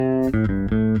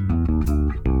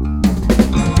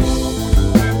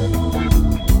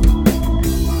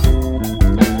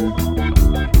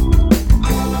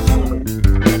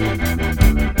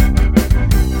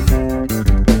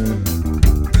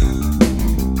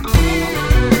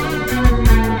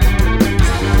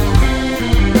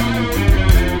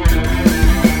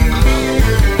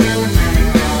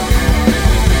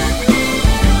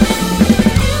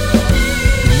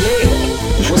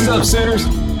Sinners,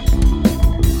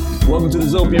 welcome to the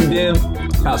ZOpium Den,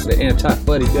 house of the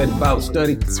anti-fuddy-duddy Bible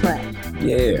study. That's right.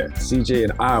 Yeah, CJ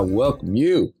and I welcome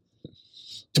you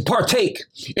to partake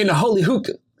in the holy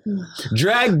hookah.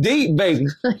 Drag deep, baby.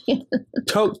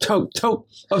 Toke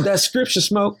of that scripture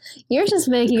smoke. You're just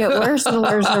making it worse and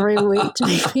worse every week to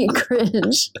make me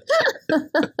cringe.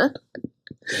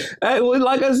 Hey, well,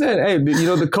 like I said, hey, you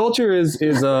know, the culture is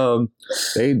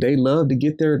they love to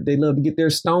get their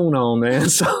stone on, man.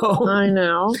 So I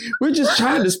know. We're just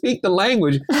trying to speak the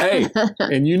language. Hey,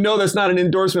 and you know that's not an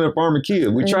endorsement of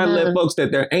pharmakia. We try to let folks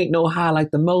that there ain't no high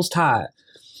like the Most High.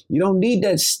 You don't need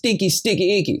that sticky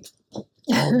icky.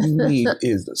 All you need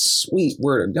is the sweet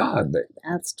word of God, baby.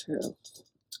 That's true.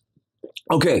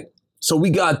 Okay, so we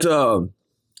got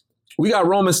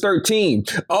Romans 13.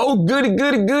 Oh,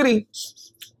 goody.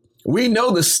 We know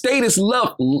the status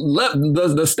left.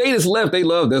 The status left. They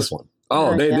love this one.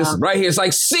 This is right here. It's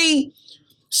like, see,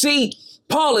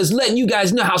 Paul is letting you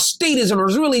guys know how statism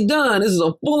is really done. This is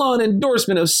a full-on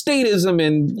endorsement of statism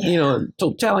and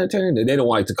totalitarian. They don't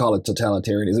like to call it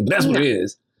totalitarianism, but that's what it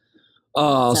is.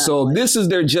 So this is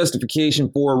their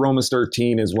justification for Romans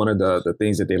 13 is one of the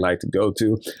things that they like to go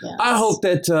to. Yes. I hope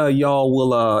that y'all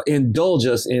will indulge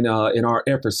us in our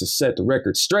efforts to set the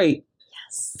record straight.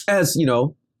 Yes. As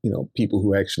people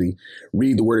who actually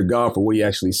read the word of God for what he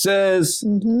actually says,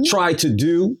 try to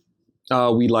do.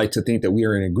 We like to think that we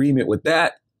are in agreement with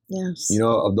that. Yes.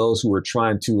 Of those who are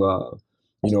trying to,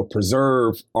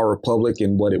 preserve our republic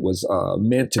and what it was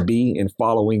meant to be in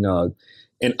following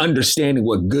and understanding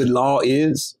what good law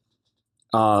is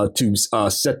to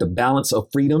set the balance of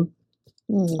freedom,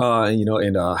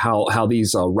 and how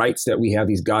these rights that we have,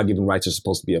 these God-given rights are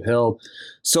supposed to be upheld.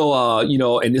 So,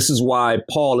 and this is why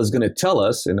Paul is going to tell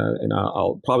us, and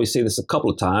I'll probably say this a couple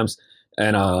of times,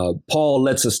 and Paul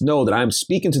lets us know that I'm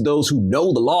speaking to those who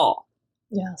know the law.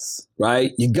 Yes.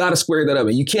 Right. You got to square that up.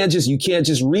 And you can't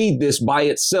just read this by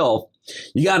itself.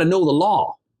 You got to know the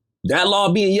law, that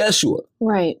law being Yeshua.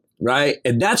 Right. Right.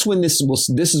 And that's when this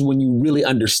is when you really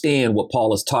understand what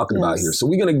Paul is talking about here. So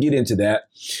we're going to get into that.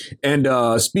 And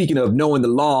speaking of knowing the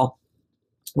law,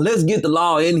 let's get the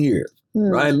law in here.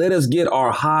 Right. Let us get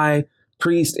our high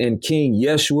priest and King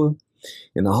Yeshua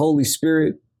and the Holy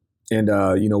Spirit. And,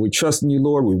 we trust in you,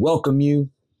 Lord. We welcome you.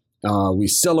 We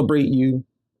celebrate you.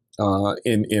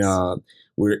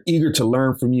 We're eager to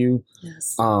learn from you.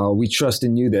 Yes. We trust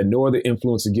in you that no other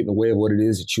influence is getting in the way of what it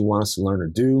is that you want us to learn or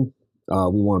do.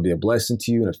 We want to be a blessing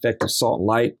to you, an effective salt and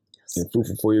light, and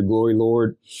fruitful for your glory,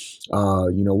 Lord. We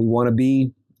want to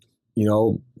be,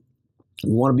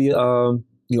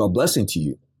 a blessing to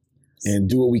you and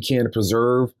do what we can to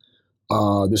preserve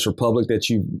this republic that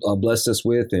you blessed us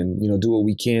with, and, do what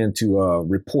we can to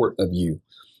report of you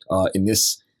in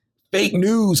this fake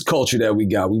news culture that we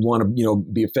got. We want to,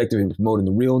 be effective in promoting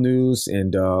the real news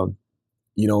and,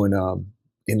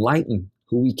 enlighten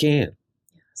who we can,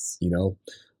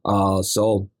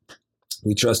 so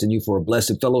we trust in you for a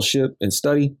blessed fellowship and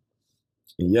study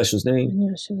in Yeshua's name.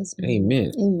 In Yeshua's name.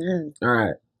 Amen. Amen. All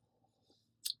right.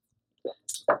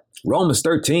 Romans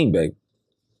 13, babe.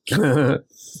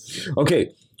 Okay.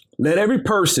 Let every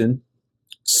person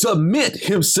submit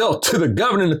himself to the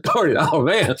governing authority. Oh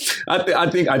man, I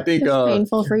think it's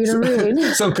painful for you to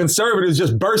read. Some conservatives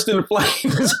just burst into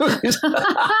flames.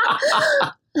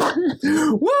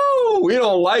 Woo! We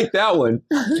don't like that one.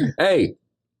 Hey,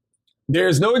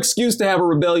 there's no excuse to have a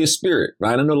rebellious spirit,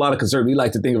 right? I know a lot of conservatives, we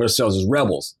like to think of ourselves as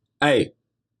rebels. Hey,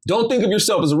 don't think of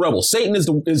yourself as a rebel. Satan is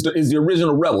the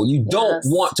original rebel. You don't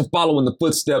want to follow in the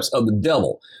footsteps of the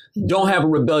devil. Don't have a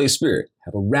rebellious spirit.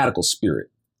 Have a radical spirit.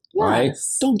 Yes. Right?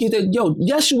 Don't get that.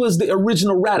 Yeshua is the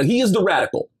original radical. He is the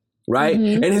radical, right?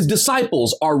 And his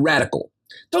disciples are radical.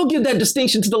 Don't give that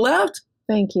distinction to the left.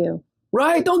 Thank you.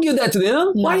 Right? Don't give that to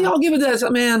them. Yeah. Why do y'all give it that?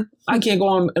 Man, I can't go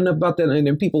on enough about that. And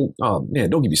then people, oh man,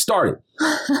 don't get me started.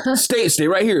 Stay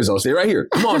right here, Zoe. Stay right here.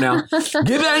 Come on now.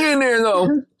 Get back in there,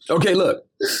 though. Okay, look.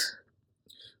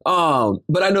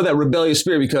 But I know that rebellious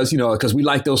spirit because we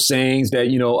like those sayings that,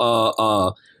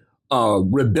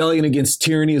 rebellion against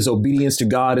tyranny is obedience to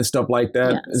God and stuff like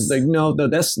that. Yes. It's like, no,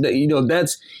 that's,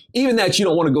 that's even that you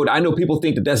don't want to go to. I know people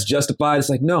think that that's justified. It's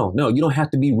like, no, you don't have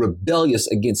to be rebellious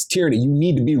against tyranny. You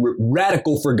need to be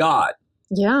radical for God.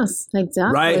 Yes,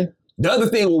 exactly. Right. The other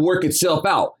thing will work itself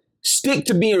out. Stick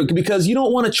to being, because you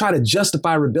don't want to try to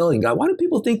justify rebellion. God, why do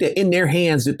people think that in their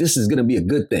hands that this is going to be a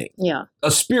good thing? Yeah. A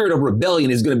spirit of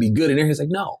rebellion is going to be good in their hands. Like,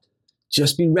 no,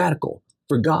 just be radical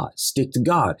for God. Stick to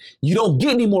God. You don't get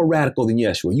any more radical than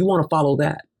Yeshua. You want to follow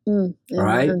that. All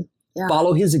right. Yeah.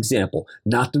 Follow his example,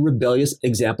 not the rebellious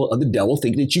example of the devil,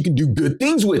 thinking that you can do good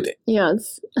things with it.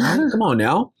 Yes. Right? Come on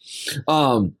now.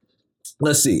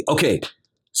 Let's see. Okay.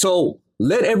 So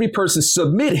let every person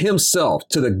submit himself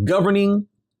to the governing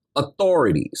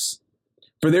authorities.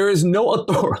 For there is no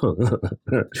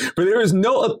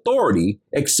authority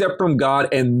except from God,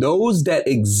 and those that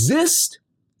exist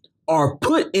are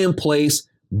put in place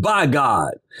by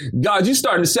God. God, you're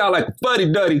starting to sound like a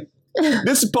fuddy-duddy.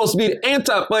 This is supposed to be the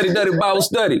anti-fuddy-duddy Bible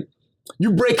study.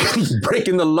 You're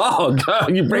breaking the law,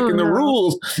 God. You're breaking the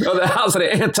rules of the house of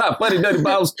the anti-fuddy-duddy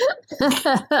Bible study.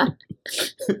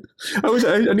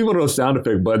 I need one of those sound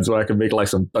effect buttons so I can make like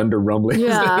some thunder rumbling.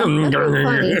 Yeah,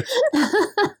 funny.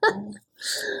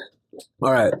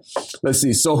 All right, let's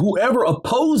see. So whoever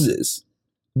opposes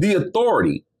the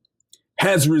authority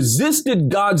has resisted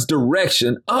God's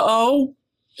direction.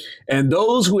 And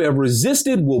those who have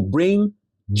resisted will bring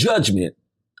judgment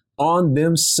on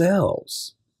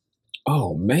themselves.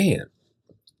 Oh, man.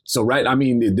 So, right. I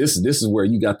mean, this is where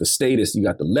you got the statists, you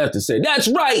got the left to say, that's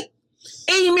right.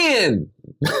 Amen.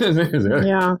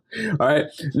 Yeah. All right.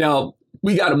 Now,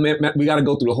 we got to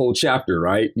go through the whole chapter,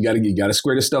 right? You got to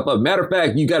square this stuff up. Matter of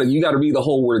fact, you got to read the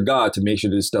whole word of God to make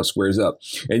sure this stuff squares up.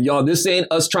 And y'all, this ain't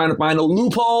us trying to find no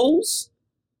loopholes.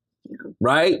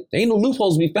 Right? Ain't no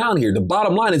loopholes to be found here. The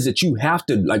bottom line is that you have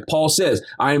to, like Paul says,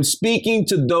 I am speaking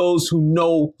to those who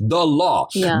know the law,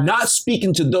 not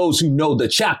speaking to those who know the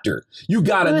chapter. You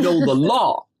got to know the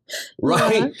law,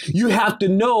 right? Yeah.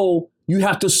 You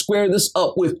have to square this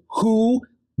up with who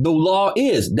the law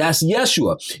is. That's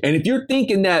Yeshua. And if you're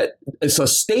thinking that it's a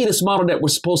status model that we're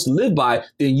supposed to live by,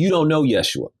 then you don't know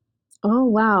Yeshua. Oh,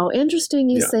 wow. Interesting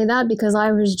you say that, because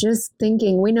I was just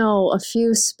thinking, we know a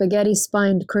few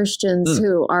spaghetti-spined Christians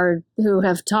who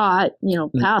have taught,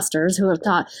 pastors who have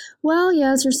taught, well,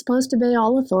 yes, you're supposed to obey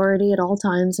all authority at all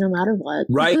times, no matter what.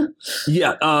 Right.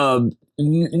 Yeah.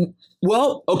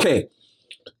 Well, okay.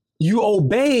 You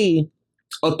obey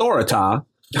authority.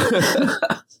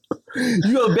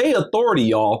 You obey authority,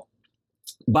 y'all,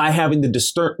 by having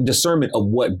the discernment of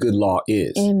what good law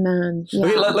is. Amen. Yeah.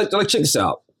 Okay, let's check this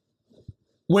out.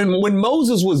 When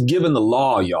Moses was given the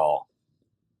law, y'all,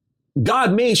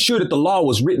 God made sure that the law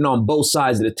was written on both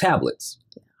sides of the tablets,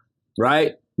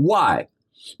 right? Why?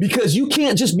 Because you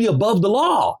can't just be above the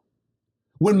law.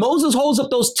 When Moses holds up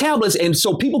those tablets and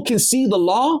so people can see the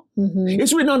law,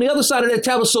 it's written on the other side of that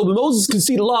tablet so Moses can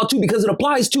see the law too, because it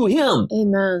applies to him.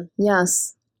 Amen.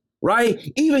 Yes. Right?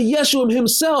 Even Yeshua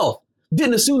himself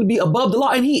didn't assume to be above the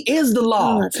law, and he is the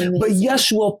law. But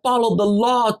Yeshua followed the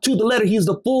law to the letter. He's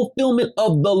the fulfillment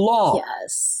of the law.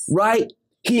 Yes. Right?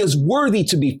 He is worthy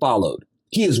to be followed.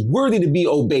 He is worthy to be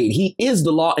obeyed. He is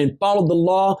the law and followed the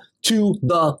law to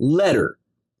the letter.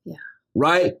 Yeah.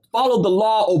 Right? Followed the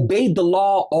law, obeyed the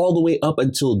law all the way up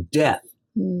until death.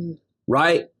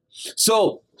 Right?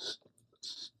 So,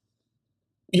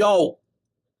 y'all,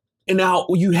 and now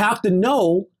you have to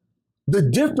know the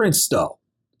difference, though.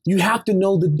 You have to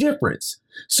know the difference.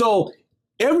 So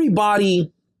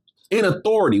everybody in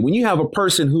authority, when you have a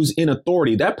person who's in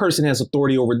authority, that person has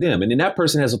authority over them. And then that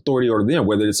person has authority over them,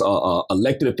 whether it's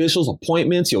elected officials,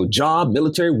 appointments, your job,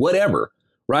 military, whatever.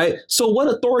 Right. So what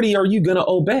authority are you going to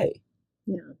obey?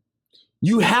 Yeah.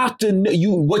 You have to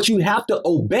what you have to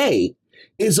obey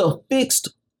is a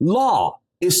fixed law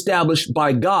established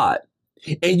by God.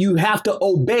 And you have to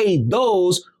obey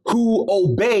those who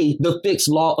obey the fixed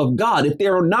law of God. If they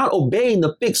are not obeying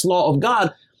the fixed law of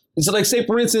God, it's like, say,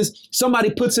 for instance,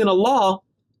 somebody puts in a law,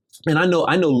 and I know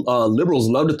liberals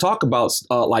love to talk about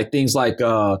like things like,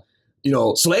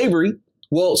 slavery.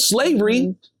 Well,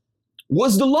 slavery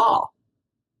was the law.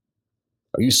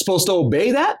 Are you supposed to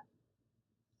obey that?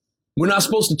 We're not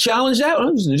supposed to challenge that.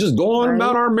 Just go on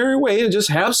about our merry way and just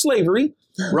have slavery,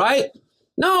 right?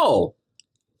 No.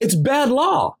 It's bad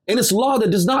law, and it's law that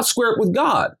does not square up with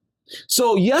God.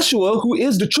 So Yeshua, who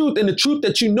is the truth, and the truth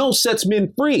that you know sets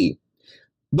men free.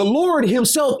 The Lord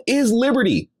himself is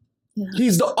liberty. Yes.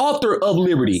 He's the author of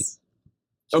liberty.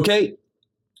 Okay?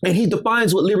 And he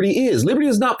defines what liberty is. Liberty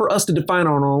is not for us to define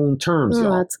on our own terms,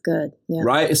 y'all. That's good. Yeah.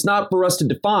 Right? It's not for us to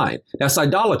define. That's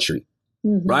idolatry.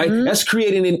 right? That's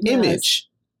creating an image.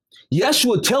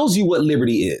 Yeshua tells you what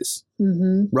liberty is,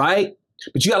 right?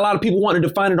 But you got a lot of people wanting to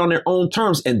define it on their own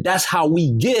terms. And that's how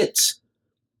we get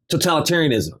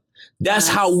totalitarianism. That's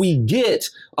how we get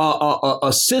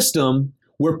a system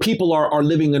where people are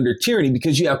living under tyranny,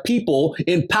 because you have people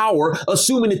in power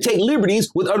assuming to take liberties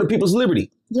with other people's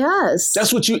liberty. Yes.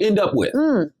 That's what you end up with,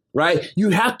 right? You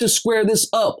have to square this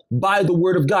up by the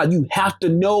word of God. You have to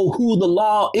know who the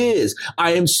law is.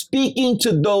 I am speaking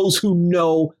to those who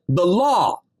know the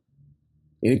law.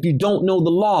 And if you don't know the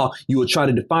law, you will try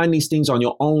to define these things on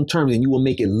your own terms, and you will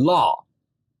make it law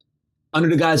under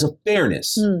the guise of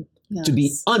fairness to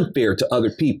be unfair to other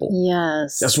people.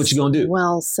 Yes. That's what you're going to do.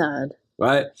 Well said.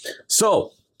 Right.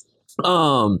 So,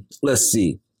 let's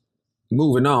see.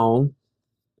 Moving on.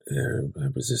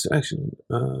 Actually,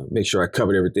 make sure I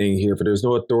covered everything here. For there's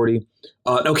no authority.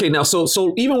 Okay. Now,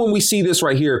 so even when we see this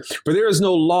right here, for there is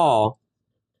no law,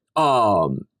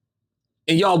 and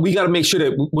y'all, we got to make sure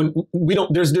that when we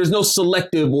don't, there's no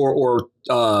selective or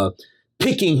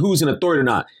picking who's an authority or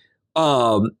not.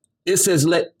 It says,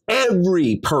 let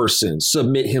every person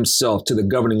submit himself to the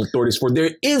governing authorities, for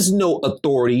there is no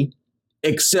authority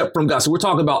except from God. So we're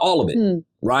talking about all of it,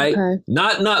 right? Okay.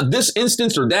 Not this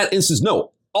instance or that instance.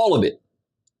 No, all of it.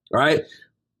 Right.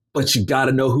 But you got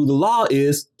to know who the law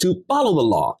is to follow the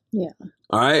law. Yeah.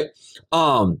 All right.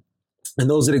 And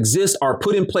those that exist are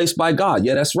put in place by God.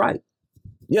 Yeah, that's right.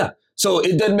 Yeah. So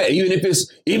it doesn't matter, even if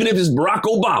it's Barack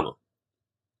Obama.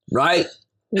 Right.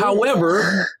 Yeah.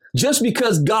 However, just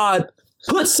because God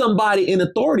put somebody in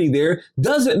authority there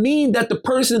doesn't mean that the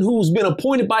person who's been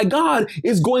appointed by God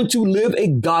is going to live a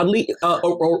godly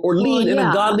or lead in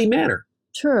a godly manner.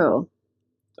 True.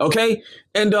 Okay.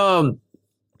 And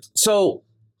so,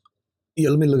 yeah,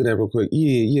 let me look at that real quick.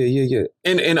 Yeah.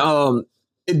 And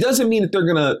it doesn't mean that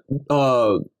they're going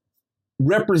to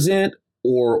represent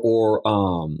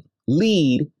or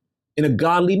lead in a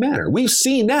godly manner. We've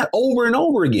seen that over and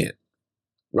over again.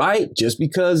 Right? Just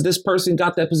because this person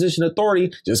got that position of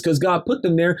authority, just because God put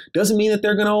them there, doesn't mean that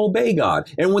they're going to obey God.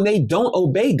 And when they don't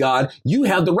obey God, you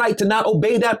have the right to not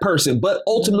obey that person, but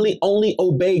ultimately only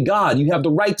obey God. You have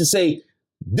the right to say,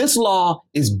 this law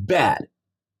is bad,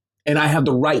 and I have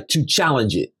the right to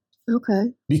challenge it.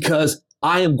 Okay. Because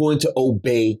I am going to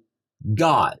obey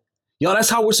God. Y'all, that's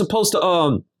how we're supposed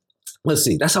to,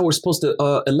 that's how we're supposed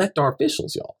to elect our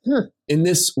officials, y'all, in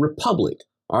this republic.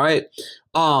 All right.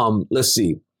 Let's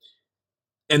see.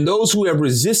 And those who have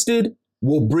resisted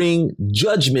will bring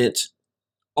judgment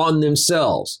on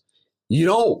themselves. You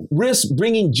don't risk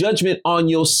bringing judgment on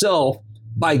yourself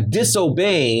by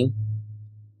disobeying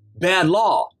bad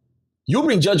law. You'll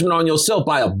bring judgment on yourself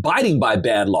by abiding by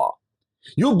bad law.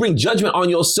 You'll bring judgment on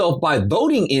yourself by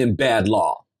voting in bad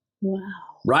law. Wow.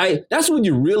 Right? That's when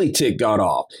you really tick God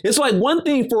off. It's like one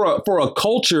thing for a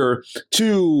culture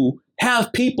to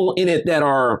have people in it that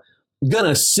are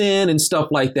gonna sin and stuff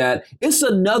like that. It's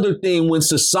another thing when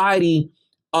society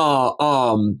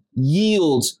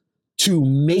yields to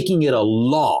making it a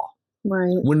law.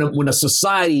 Right. When a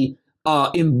society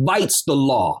invites the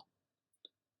law,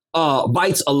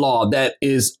 invites a law that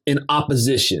is in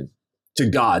opposition to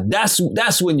God.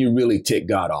 That's when you really tick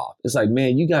God off. It's like,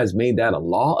 man, you guys made that a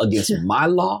law against my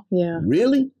law? Yeah.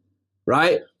 Really?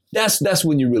 Right? That's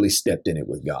when you really stepped in it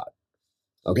with God.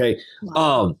 Okay.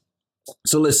 Wow.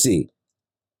 So let's see.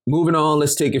 Moving on,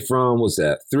 let's take it from, what's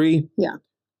that? 3? Yeah.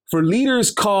 For leaders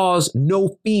cause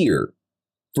no fear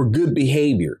for good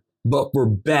behavior, but for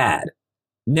bad.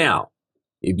 Now,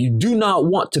 if you do not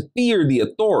want to fear the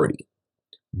authority,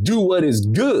 do what is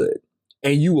good,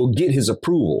 and you will get his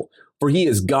approval. For he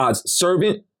is God's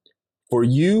servant for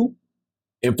you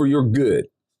and for your good.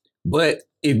 But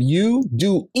if you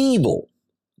do evil,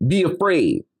 be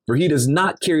afraid. For he does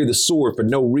not carry the sword for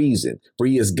no reason, for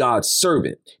he is God's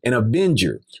servant, an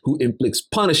avenger who inflicts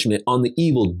punishment on the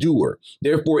evildoer.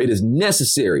 Therefore, it is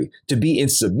necessary to be in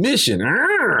submission,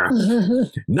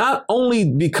 not only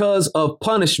because of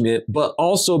punishment, but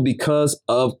also because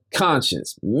of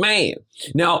conscience. Man,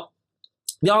 now,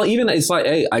 y'all, even it's like,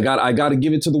 hey, I got to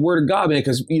give it to the word of God, man,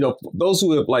 because, those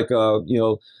who have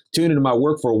tuned into my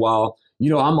work for a while,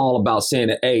 I'm all about saying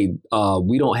that, hey,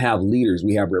 we don't have leaders,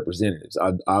 we have representatives. I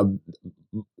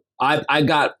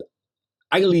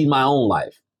can lead my own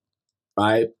life,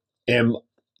 right? And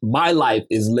my life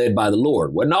is led by the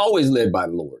Lord. Wasn't always led by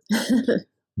the Lord,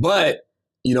 but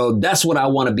that's what I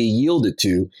want to be yielded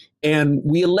to. And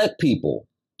we elect people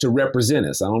to represent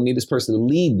us. I don't need this person to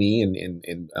lead me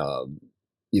and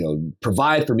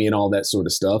provide for me and all that sort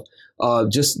of stuff.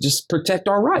 Just protect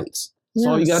our rights. That's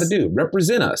all you got to do.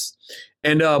 Represent us.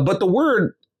 And but the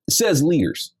word says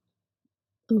leaders.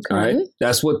 Okay. All right.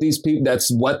 That's what these people, that's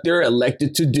what they're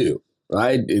elected to do.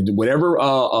 Right. Whatever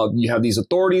you have these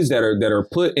authorities that are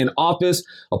put in office,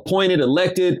 appointed,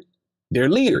 elected, they're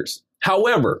leaders.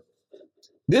 However,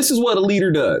 this is what a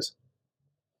leader does.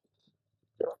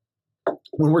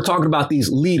 When we're talking about these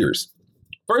leaders,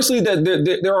 firstly, that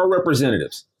there are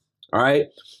representatives. All right.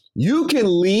 You can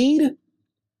lead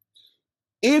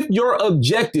if your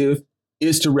objective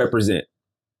is to represent.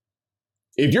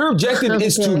 If your objective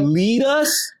is to lead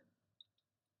us,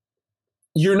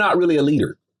 you're not really a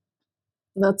leader.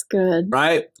 That's good.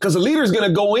 Right? Because a leader is going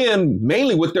to go in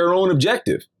mainly with their own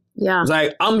objective. Yeah. It's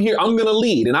like, I'm here, I'm going to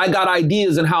lead, and I got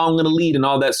ideas on how I'm going to lead and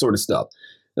all that sort of stuff.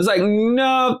 It's like,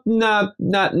 no,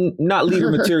 not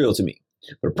leader material to me.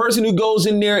 But a person who goes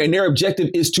in there and their objective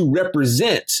is to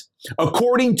represent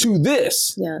according to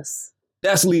this. Yes.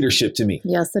 That's leadership to me.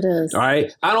 Yes, it is. All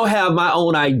right. I don't have my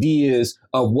own ideas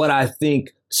of what I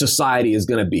think society is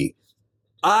going to be.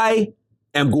 I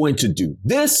am going to do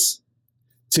this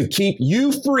to keep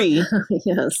you free.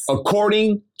 Yes.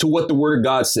 According to what the word of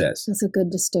God says. That's a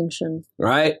good distinction.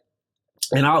 Right.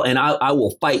 And I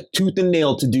will fight tooth and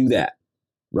nail to do that.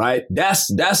 Right. That's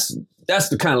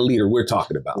the kind of leader we're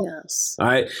talking about. Yes. All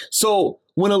right. So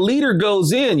when a leader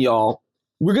goes in, y'all,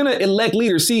 we're going to elect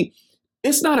leaders. See,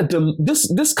 it's not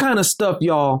this kind of stuff,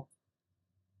 y'all.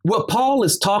 What Paul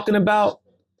is talking about,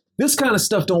 this kind of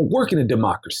stuff don't work in a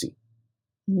democracy.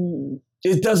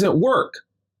 It doesn't work.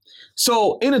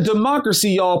 So in a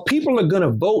democracy, y'all, people are going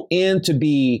to vote in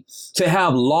to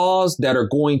have laws that are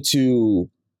going to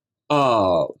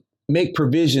make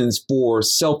provisions for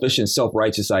selfish and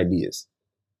self-righteous ideas.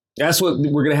 That's what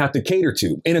we're going to have to cater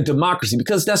to in a democracy,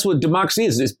 because that's what democracy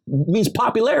is. It means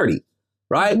popularity,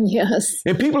 right? Yes.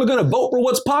 And people are going to vote for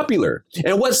what's popular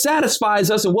and what satisfies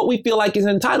us and what we feel like we're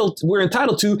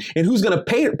entitled to, and who's going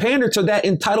to pander to that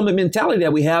entitlement mentality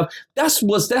that we have. That's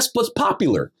what's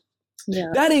popular.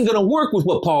 Yeah. That ain't going to work with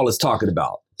what Paul is talking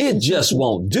about. It just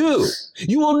won't do.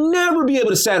 You will never be able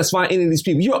to satisfy any of these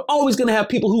people. You're always going to have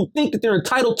people who think that they're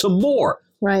entitled to more.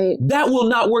 Right. That will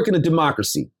not work in a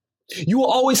democracy. You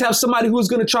will always have somebody who is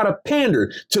going to try to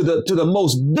pander to the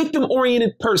most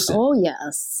victim-oriented person. Oh,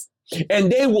 yes.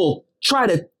 And they will try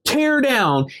to tear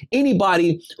down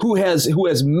anybody who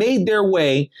has made their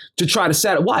way to try to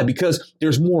satisfy. Why? Because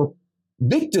there's more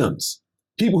victims,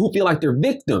 people who feel like they're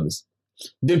victims,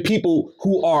 than people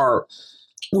who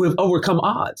have overcome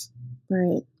odds.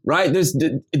 Right. Right.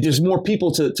 There's more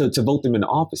people to vote them into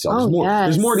office. Oh,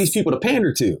 There's more of these people to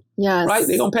pander to. Yes. Right.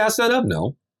 They gonna pass that up?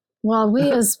 No. Well, we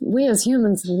as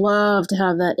humans love to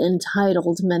have that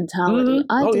entitled mentality.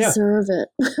 I deserve it.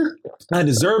 I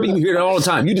deserve it. You hear that all the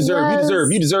time. You deserve, you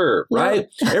deserve, you deserve, right?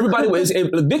 Everybody was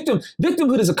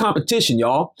victimhood is a competition,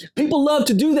 y'all. People love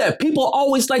to do that. People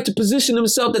always like to position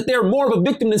themselves that they're more of a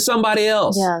victim than somebody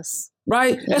else. Yes.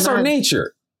 Right? That's our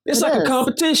nature. It's like a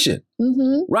competition,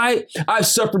 right? I've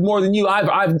suffered more than you.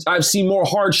 I've seen more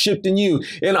hardship than you.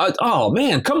 And oh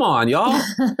man, come on, y'all.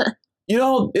 You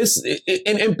know,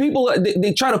 and people,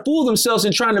 they try to fool themselves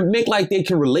and trying to make like they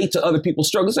can relate to other people's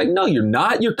struggles. It's like, no, you're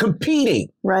not. You're competing.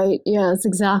 Right. Yes,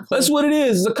 exactly. That's what it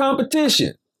is. It's a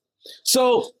competition.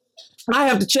 So I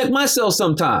have to check myself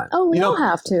sometimes. Oh, we all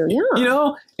have to. Yeah. You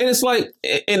know, and it's like,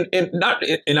 and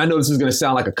I know this is going to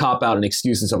sound like a cop out and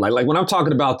excuse and stuff like when I'm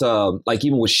talking about like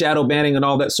even with shadow banning and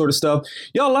all that sort of stuff,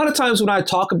 you know, a lot of times when I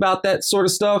talk about that sort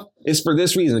of stuff, it's for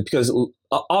this reason, because,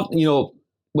 you know,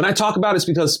 when I talk about it, it's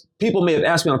because people may have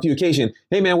asked me on a few occasions,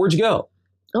 hey, man, where'd you go?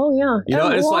 Oh, yeah. You know,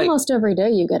 it's like, almost every day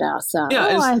you get asked that.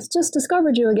 Yeah, I just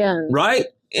discovered you again. Right.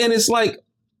 And it's like,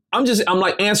 I'm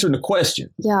like answering the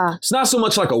question. Yeah. It's not so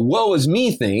much like a woe is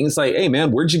me thing. It's like, hey,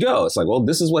 man, where'd you go? It's like, well,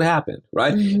 this is what happened.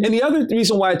 Right. Mm-hmm. And the other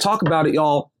reason why I talk about it,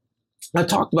 y'all, I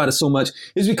talked about it so much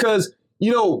is because,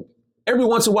 you know, every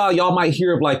once in a while, y'all might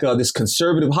hear of like this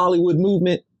conservative Hollywood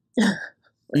movement,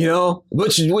 you know,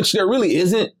 which there really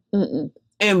isn't. Mm-mm.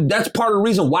 And that's part of the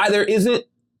reason why there isn't,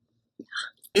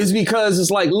 is because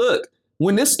it's like, look,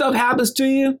 when this stuff happens to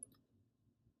you,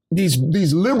 these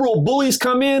liberal bullies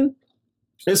come in.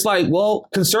 It's like, well,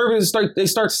 conservatives start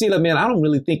to see that, man, I don't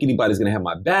really think anybody's going to have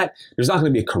my back. There's not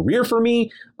going to be a career for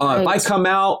me. Right. If I come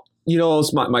out, you know,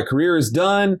 my career is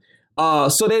done.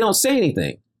 So they don't say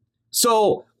anything.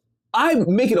 So I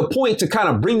make it a point to kind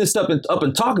of bring this stuff up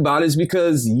and talk about it, is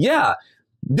because, yeah,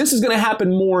 this is going to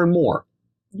happen more and more.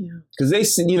 Yeah. Because they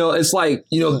see, you know, it's like,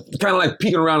 you know, kind of like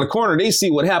peeking around the corner. They see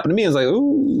what happened to me. It's like,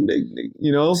 ooh, they, you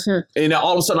know, and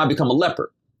all of a sudden I become a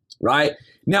leper. Right.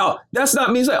 Now, that's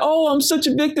not me. It's like, oh, I'm such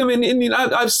a victim and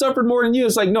I've suffered more than you.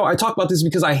 It's like, no, I talk about this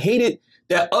because I hate it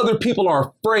that other people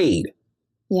are afraid.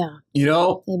 Yeah. You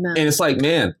know, Amen. And it's like,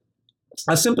 man,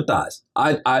 I sympathize.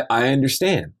 I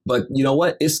understand. But you know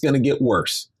what? It's going to get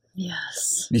worse.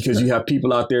 Yes. Because you have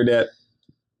people out there that,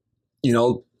 you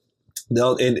know,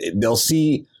 they'll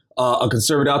see a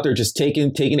conservative out there just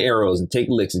taking arrows and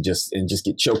taking licks and just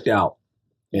get choked out,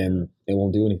 and it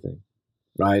won't do anything.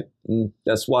 Right. And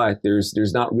that's why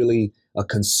there's not really a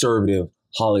conservative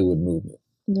Hollywood movement.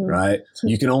 No. Right.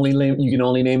 You can only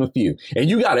name a few, and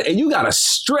you gotta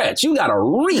stretch, you gotta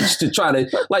reach to try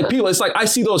to, like, people. It's like I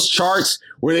see those charts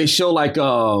where they show like,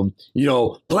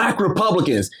 Black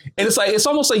Republicans, and it's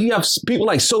almost like you have people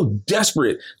like so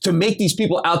desperate to make these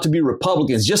people out to be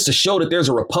Republicans just to show that there's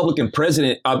a Republican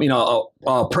president,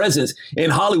 presence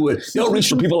in Hollywood. They'll reach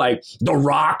for people like The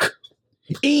Rock,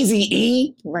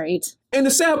 Eazy-E. Right. And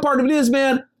the sad part of it is,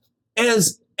 man,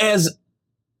 as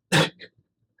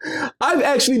I've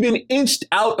actually been inched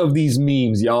out of these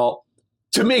memes, y'all,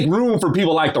 to make room for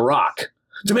people like The Rock,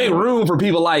 to make room for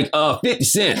people like 50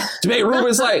 Cent, to make room.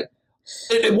 It's like,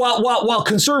 while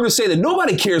conservatives say that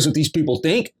nobody cares what these people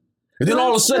think, and then all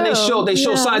of a sudden they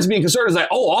show signs of being conservative. Like,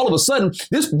 oh, all of a sudden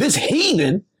this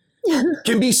heathen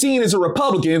can be seen as a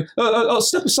Republican.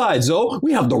 Step aside, Zoe.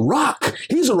 We have The Rock.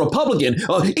 He's a Republican.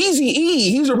 Eazy-E,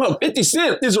 he's a Republican. 50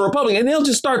 Cent is a Republican. And they'll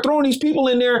just start throwing these people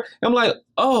in there. I'm like,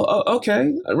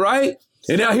 okay, right?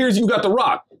 And now here's you got The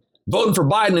Rock voting for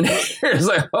Biden. And it's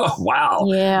like, oh, wow.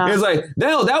 Yeah. It's like,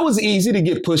 that was easy to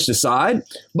get pushed aside.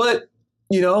 But,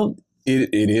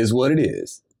 it is what it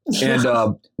is. And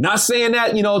not saying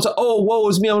that, it's woe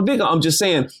is me, I'm a victim. I'm just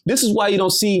saying this is why you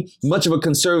don't see much of a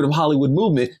conservative Hollywood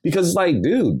movement, because it's like,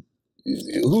 dude,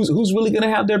 who's really going to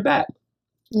have their back?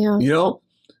 Yeah.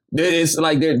 It's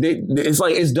like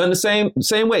it's done the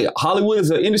same way. Hollywood is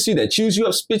an industry that chews you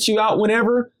up, spits you out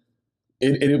whenever.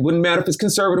 It wouldn't matter if it's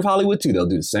conservative Hollywood too. They'll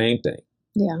do the same thing.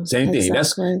 Yeah. Same thing.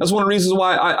 Exactly. That's one of the reasons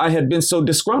why I had been so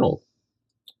disgruntled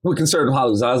with conservative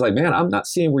Hollywood. I was like, man, I'm not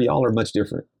seeing where y'all are much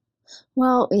different.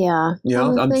 Well, yeah.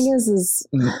 The thing is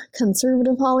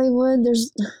conservative Hollywood,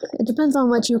 it depends on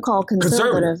what you call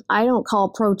conservative. I don't call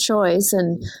pro-choice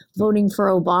and voting for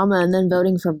Obama and then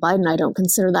voting for Biden. I don't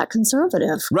consider that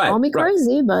conservative. Right. Call me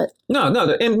crazy, but. No.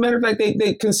 And matter of fact,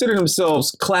 they consider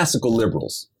themselves classical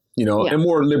liberals, and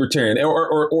more libertarian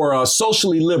or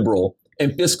socially liberal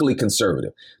and fiscally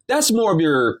conservative. That's more of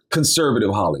your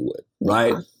conservative Hollywood,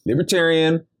 right? Yeah.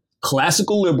 Libertarian,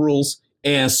 classical liberals,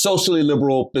 and socially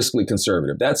liberal, fiscally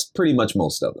conservative. That's pretty much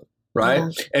most of them, right? Yeah.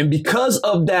 And because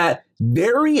of that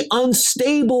very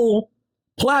unstable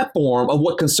platform of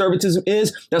what conservatism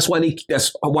is, that's why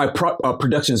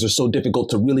productions are so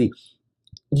difficult to really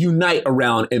unite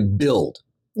around and build,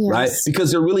 right?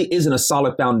 Because there really isn't a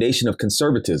solid foundation of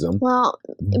conservatism. Well,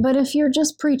 but if you're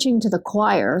just preaching to the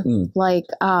choir, like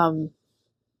the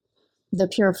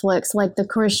Pure Flix, like the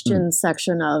Christian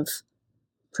section of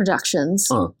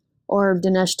productions, or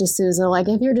Dinesh D'Souza, like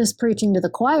if you're just preaching to the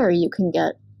choir, you can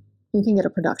get a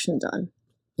production done.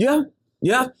 Yeah.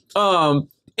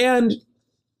 And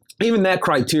even that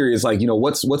criteria is like,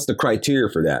 what's the criteria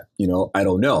for that? I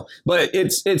don't know. But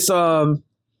it's if I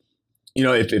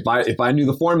knew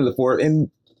the formula for it, and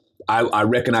I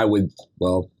reckon I would.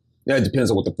 Well, it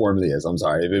depends on what the formula is. I'm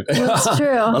sorry. That's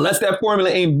true. Unless that formula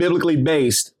ain't biblically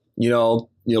based,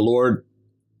 Lord,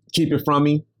 keep it from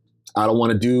me. I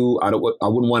wouldn't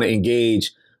want to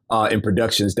engage in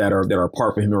productions that are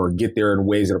apart from him, or get there in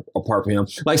ways that are apart from him.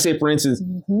 Like, say, for instance,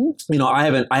 I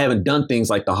haven't done things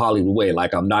like the Hollywood way.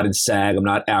 Like, I'm not in SAG, I'm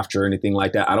not AFTRA or anything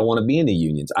like that. I don't want to be in the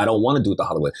unions. I don't want to do it the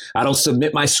Hollywood. I don't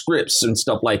submit my scripts and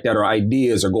stuff like that, or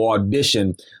ideas, or go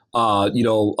audition, or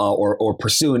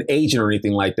pursue an agent or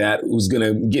anything like that who's going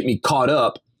to get me caught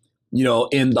up,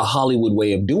 in the Hollywood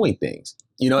way of doing things.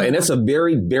 And it's a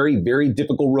very, very, very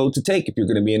difficult road to take if you're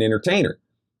going to be an entertainer.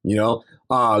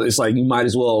 It's like you might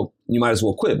as well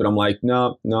quit. But I'm like,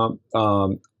 no.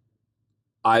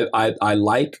 I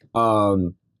like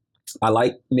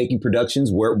making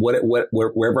productions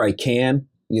wherever I can,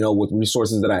 with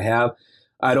resources that I have.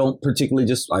 I don't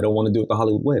particularly I don't want to do it the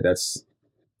Hollywood way. That's,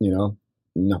 no,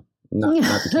 not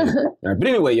the case. Right. But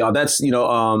anyway, y'all, that's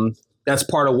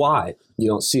part of why you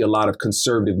don't see a lot of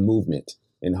conservative movement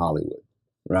in Hollywood.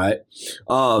 Right.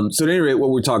 So at any rate,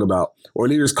 what we're talking about, or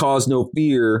leaders cause no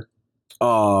fear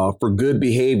for good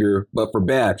behavior, but for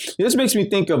bad. This makes me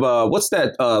think of what's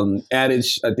that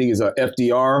adage? I think is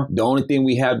FDR. The only thing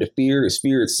we have to fear is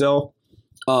fear itself.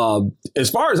 As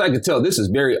far as I can tell, this is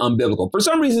very unbiblical. For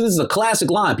some reason, this is a classic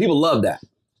line. People love that.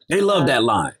 They love that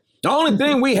line. The only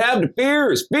thing we have to fear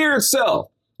is fear itself.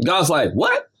 God's like,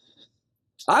 what?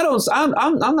 I'm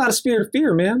not a spirit of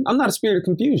fear, man. I'm not a spirit of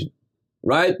confusion.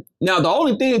 Right now, the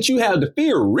only thing that you have to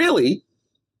fear really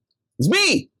is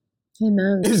me.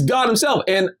 Amen. It's God himself.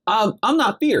 And I'm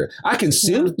not fear. I can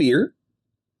send fear,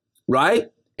 right?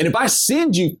 And if I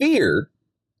send you fear,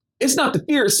 it's not the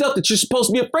fear itself that you're supposed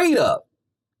to be afraid of.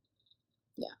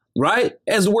 Yeah. Right?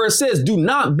 As the word says, do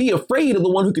not be afraid of the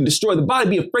one who can destroy the body.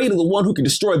 Be afraid of the one who can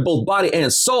destroy both body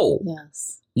and soul.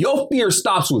 Yes. Your fear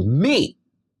stops with me.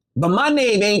 But my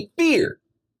name ain't fear.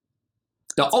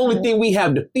 The only thing we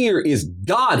have to fear is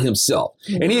God himself.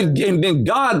 And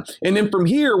then from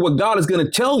here, what God is going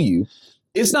to tell you,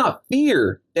 it's not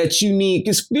fear that you need,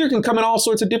 because fear can come in all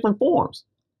sorts of different forms,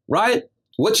 right?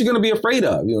 What you're going to be afraid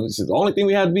of. The only thing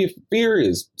we have to be fear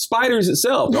is spiders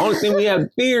itself. The only thing we have to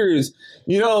fear is,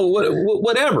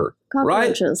 whatever.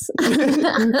 Cockroaches.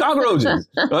 Right? Cockroaches.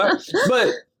 Right?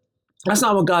 But that's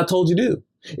not what God told you to do.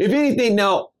 If anything,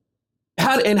 now,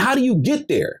 how do you get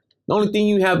there? The only thing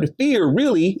you have to fear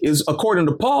really is, according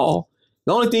to Paul,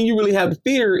 the only thing you really have to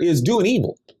fear is doing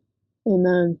evil.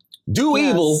 Amen. Do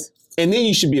evil, and then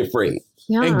you should be afraid.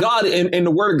 Yeah. And God and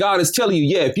the word of God is telling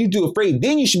you, if you do afraid,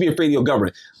 then you should be afraid of your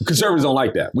government. Conservatives don't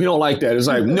like that. We don't like that. It's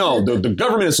like, no, the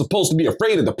government is supposed to be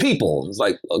afraid of the people. It's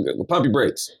like, okay, pump your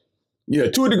brakes. Yeah,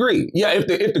 to a degree. Yeah,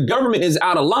 if the government is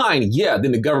out of line,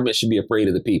 then the government should be afraid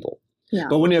of the people. Yeah.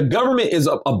 But when the government is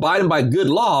abiding by good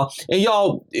law, and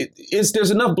y'all, there's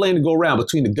enough blame to go around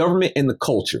between the government and the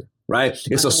culture, right?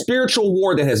 It's a spiritual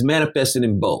war that has manifested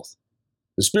in both.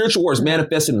 The spiritual war is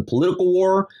manifested in the political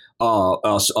war,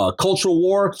 cultural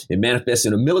war. It manifests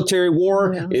in a military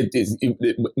war. Yeah.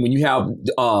 When you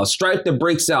have strife that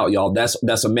breaks out, y'all,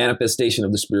 that's a manifestation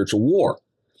of the spiritual war,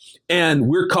 and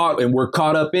we're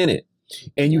caught up in it.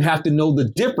 And you have to know the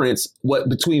difference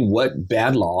between what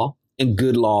bad law and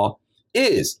good law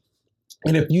is.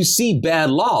 And if you see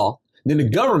bad law, then the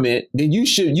government, then you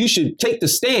should take the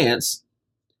stance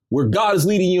where God is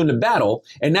leading you into battle,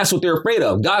 and that's what they're afraid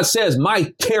of. God says,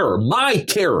 my terror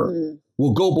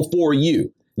will go before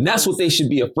you. And that's what they should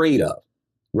be afraid of,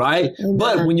 right? Amen.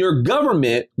 But when your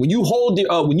government, when you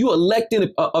elect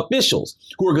officials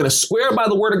who are going to swear by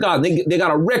the word of God, they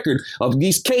got a record of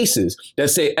these cases that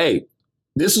say, hey,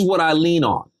 this is what I lean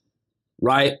on,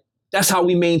 right? That's how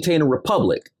we maintain a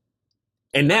republic.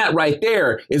 And that right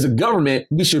there is a government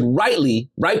we should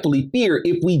rightfully fear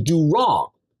if we do wrong,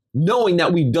 knowing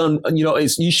that we've done,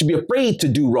 you should be afraid to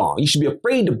do wrong. You should be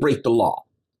afraid to break the law,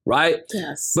 right?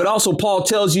 Yes. But also Paul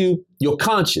tells you your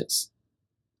conscience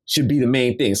should be the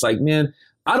main thing. It's like, man,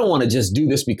 I don't want to just do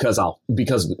this because I'll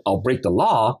break the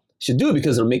law. I should do it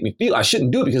because it'll make me feel, I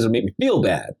shouldn't do it because it'll make me feel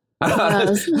bad.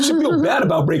 Yes. You should feel bad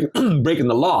about breaking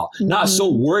the law, not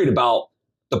so worried about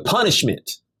the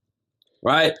punishment,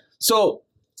 right? So,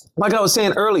 like I was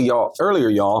saying earlier,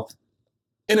 y'all,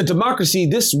 in a democracy,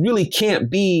 this really can't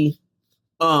be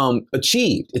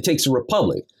achieved. It takes a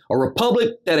republic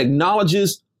that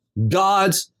acknowledges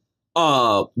God's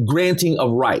granting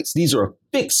of rights. These are a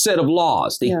fixed set of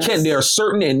laws. They are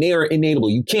certain and they are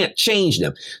inalienable. You can't change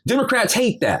them. Democrats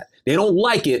hate that. They don't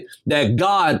like it that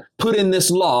God put in this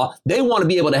law. They want to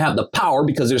be able to have the power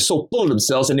because they're so full of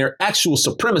themselves and they're actual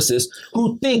supremacists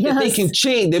who think that they can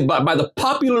change that by the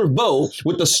popular vote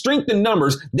with the strength in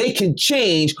numbers. They can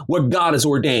change what God has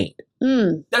ordained.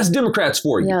 That's Democrats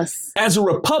for you. Yes. As a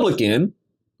Republican,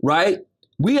 right?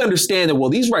 We understand that,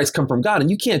 well, these rights come from God and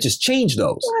you can't just change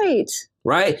those. Right.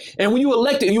 Right. And when you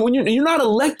elect it, you're not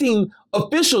electing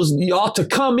officials, y'all, to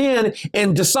come in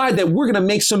and decide that we're going to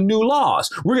make some new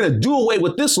laws. We're going to do away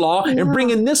with this law and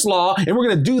bring in this law. And we're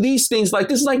going to do these things like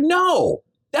this. It's like, no,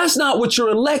 that's not what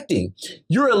you're electing.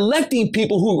 You're electing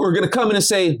people who are going to come in and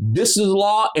say, this is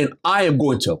law and I am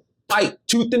going to fight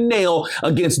tooth and nail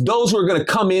against those who are going to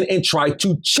come in and try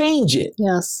to change it.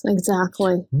 Yes,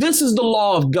 exactly. This is the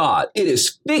law of God. It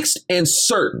is fixed and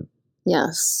certain.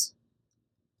 Yes.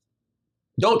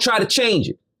 Don't try to change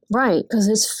it. Right, because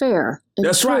it's fair and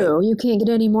That's true. right. You can't get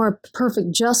any more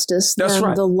perfect justice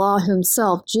than the law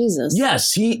himself, Jesus.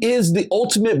 Yes, he is the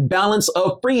ultimate balance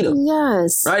of freedom.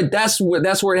 Yes. Right? That's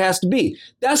where it has to be.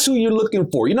 That's who you're looking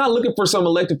for. You're not looking for some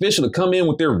elected official to come in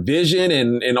with their vision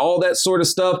and all that sort of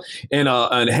stuff and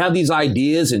have these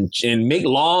ideas and make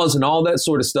laws and all that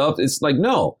sort of stuff. It's like,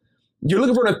 no. You're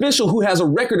looking for an official who has a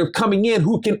record of coming in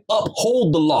who can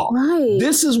uphold the law. Right.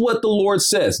 This is what the Lord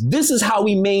says. This is how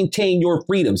we maintain your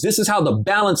freedoms. This is how the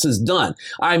balance is done.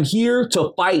 I'm here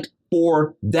to fight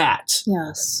for that.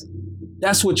 Yes.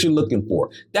 That's what you're looking for.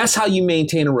 That's how you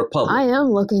maintain a republic. I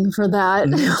am looking for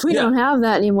that. We don't have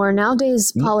that anymore.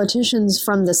 Nowadays, politicians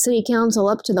from the city council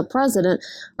up to the president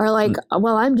are like,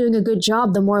 well, I'm doing a good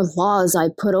job the more laws I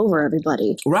put over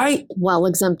everybody. Right. While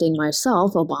exempting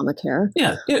myself, Obamacare.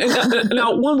 Yeah.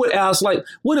 Now, one would ask, like,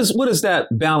 what does that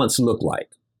balance look like?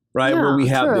 right? Yeah, where we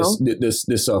have true.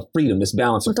 this freedom, this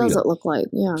balance of What does freedom. it look like?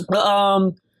 Yeah.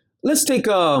 Let's take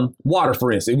water,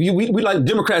 for instance. We like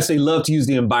Democrats, they love to use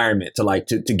the environment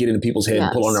to get into people's head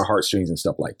and pull on their heartstrings and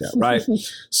stuff like that, right?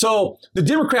 So the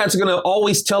Democrats are going to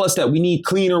always tell us that we need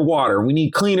cleaner water, we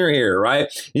need cleaner air, right?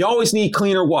 You always need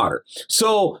cleaner water.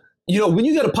 So, when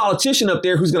you get a politician up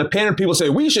there who's going to pander people, say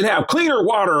we should have cleaner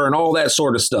water and all that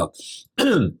sort of stuff.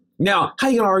 Now, how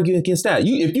are you going to argue against that?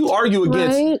 If you argue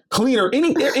against cleaner,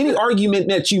 any argument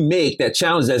that you make that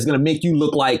challenges that is going to make you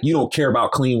look like you don't care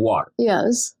about clean water.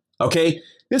 Yes. Okay,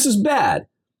 this is bad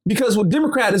because what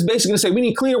Democrat is basically going to say, we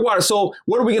need cleaner water. So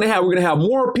what are we going to have? We're going to have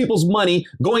more people's money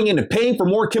going into paying for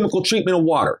more chemical treatment of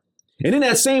water. And then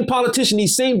that same politician,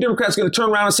 these same Democrats are going to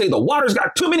turn around and say, the water's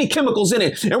got too many chemicals in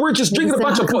it and we're just drinking a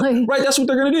bunch of, right? That's what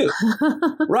they're going to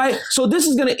do, right? So this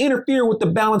is going to interfere with the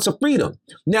balance of freedom.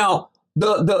 Now,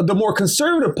 the more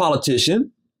conservative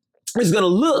politician is going to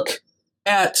look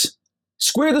at,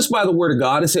 square this by the word of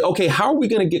God and say, okay, how are we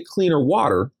going to get cleaner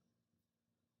water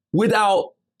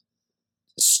without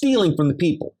stealing from the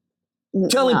people,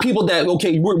 telling people that,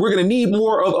 okay, we're going to need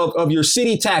more of your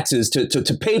city taxes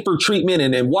to pay for treatment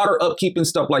and water upkeep and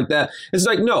stuff like that. It's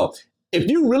like, no,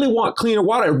 if you really want cleaner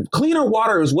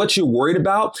water is what you're worried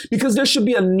about, because there should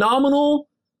be a nominal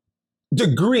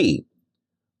degree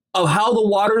of how the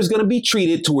water is going to be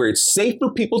treated to where it's safe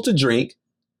for people to drink.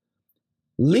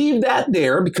 Leave that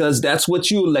there because that's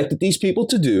what you elected these people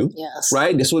to do. Yes.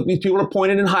 Right. That's what these people are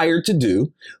appointed and hired to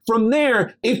do. From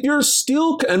there, if you're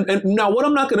still and now what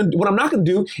I'm not going to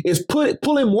do is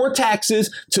pull in more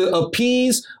taxes to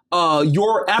appease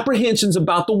your apprehensions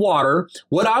about the water.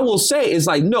 What I will say is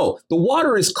like, no, the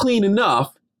water is clean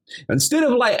enough. Instead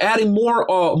of like adding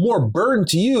more burden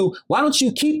to you, why don't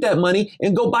you keep that money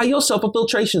and go buy yourself a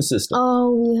filtration system?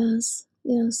 Oh, yes.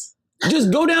 Yes.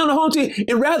 Just go down to Home Depot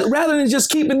and rather than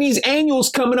just keeping these annuals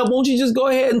coming up, won't you just go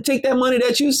ahead and take that money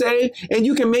that you save and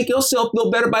you can make yourself feel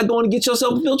better by going to get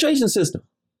yourself a filtration system?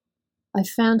 I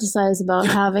fantasize about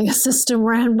having a system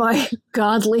ran by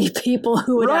godly people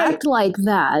who would act like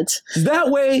that.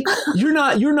 That way, you're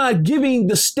not giving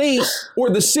the state or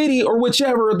the city or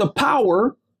whichever the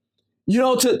power,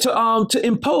 to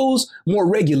impose more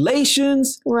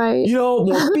regulations, right?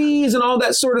 More fees and all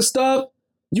that sort of stuff.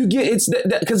 You get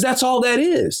because that's all that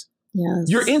is. Yes.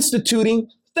 You're instituting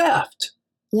theft.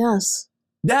 Yes.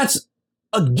 That's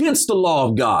against the law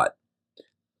of God.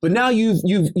 But now you've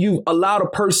allowed a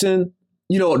person,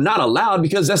 not allowed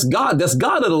because that's God. That's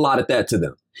God that allotted that to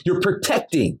them. You're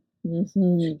protecting.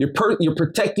 Mm-hmm. You're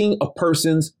protecting a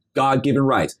person's God-given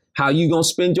rights. How you gonna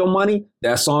spend your money?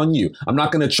 That's on you. I'm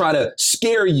not gonna try to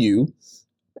scare you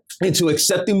into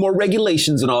accepting more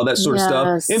regulations and all that sort of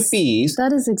stuff and fees.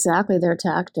 That is exactly their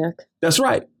tactic. That's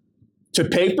right. To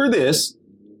pay for this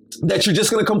that you're just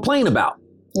going to complain about.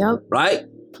 Yep. Right?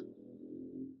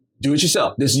 Do it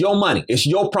yourself. This is your money. It's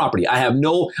your property. I'm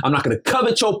not going to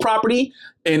covet your property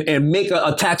and make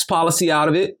a tax policy out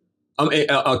of it.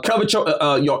 Covet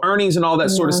your earnings and all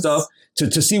that sort of stuff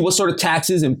to see what sort of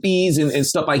taxes and fees and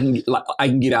stuff I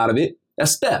can get out of it.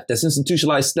 That's theft. That's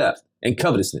institutionalized theft and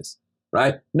covetousness.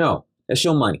 Right? No, that's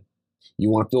your money. You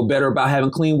want to feel better about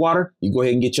having clean water? You go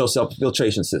ahead and get yourself a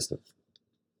filtration system.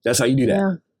 That's how you do that.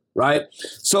 Yeah. Right?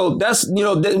 So that's,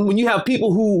 when you have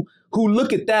people who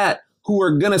look at that, who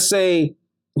are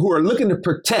looking to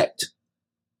protect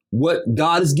what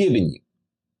God has given you,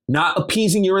 not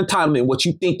appeasing your entitlement, what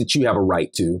you think that you have a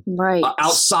right to, right?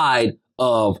 Outside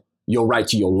of your right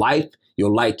to your life, your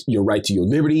right to your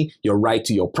liberty, your right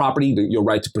to your property, your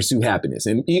right to pursue happiness.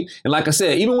 And like I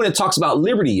said, even when it talks about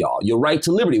liberty, y'all, your right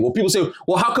to liberty. Well, people say,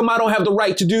 well, how come I don't have the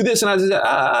right to do this? And I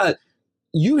say,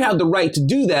 you have the right to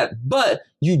do that, but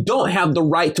you don't have the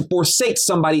right to forsake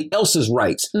somebody else's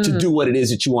rights to do what it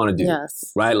is that you want to do.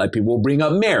 Yes. Right? Like people will bring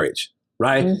up marriage,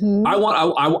 right? Mm-hmm. I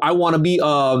want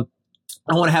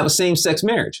to have a same-sex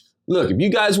marriage. Look, if you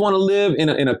guys want to live in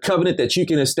a covenant that you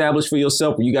can establish for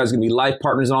yourself, where you guys are going to be life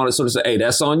partners and all that sort of stuff, hey,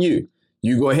 that's on you.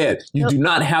 You go ahead. You do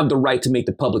not have the right to make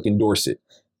the public endorse it.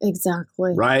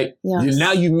 Exactly. Right? Yes.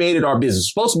 Now you've made it our business.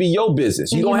 It's supposed to be your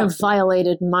business. You have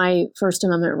violated my First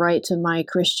Amendment right to my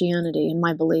Christianity and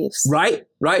my beliefs. Right?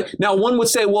 Right. Now, one would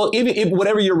say, well, even if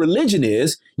whatever your religion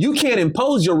is, you can't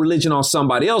impose your religion on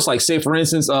somebody else. Like, say, for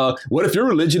instance, what if your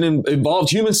religion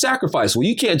involved human sacrifice? Well,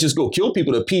 you can't just go kill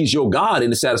people to appease your God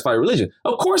and to satisfy your religion.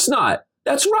 Of course not.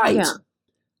 That's right. Yeah.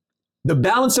 The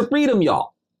balance of freedom,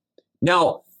 y'all.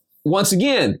 Now, once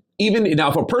again,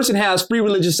 if a person has free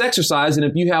religious exercise, and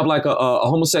if you have like a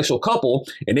homosexual couple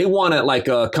and they want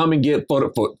to come and get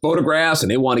photographs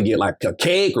and they want to get like a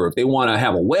cake, or if they want to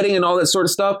have a wedding and all that sort of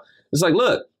stuff, it's like,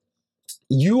 look,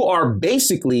 you are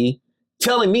basically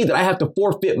telling me that I have to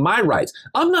forfeit my rights.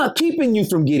 I'm not keeping you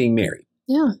from getting married.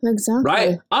 Yeah, exactly.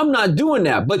 Right? I'm not doing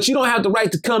that, but you don't have the right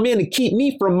to come in and keep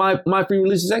me from my free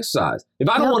religious exercise. If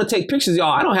I don't want to take pictures of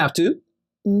y'all, I don't have to.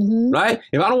 Right?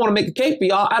 If I don't want to make a cake for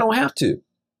y'all, I don't have to.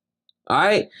 All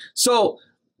right. So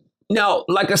now,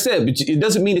 like I said, but it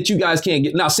doesn't mean that you guys can't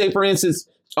get. Now, say, for instance,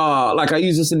 like I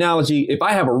use this analogy. If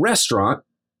I have a restaurant,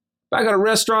 if I got a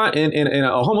restaurant and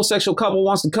a homosexual couple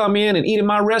wants to come in and eat in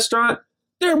my restaurant,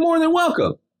 they're more than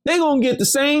welcome. They're going to get the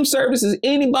same service as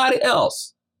anybody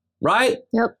else. Right?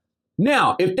 Yep.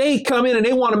 Now, if they come in and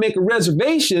they want to make a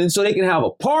reservation so they can have a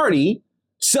party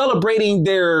celebrating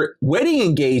their wedding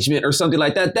engagement or something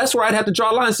like that, that's where I'd have to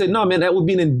draw a line and say, no, man, that would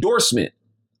be an endorsement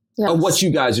of what you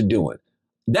guys are doing.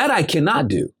 That I cannot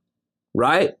do.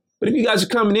 Right? But if you guys are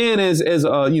coming in as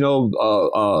you're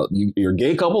a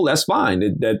gay couple, that's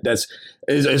fine. That's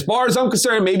as far as I'm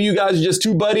concerned, maybe you guys are just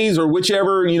two buddies or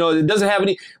whichever, it doesn't have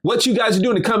any, what you guys are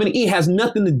doing to come in and eat has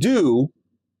nothing to do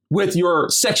with your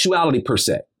sexuality per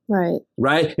se. Right.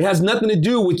 Right. It has nothing to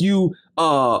do with you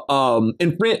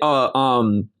being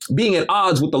at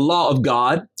odds with the law of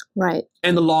God. Right.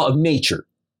 And the law of nature.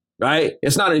 Right.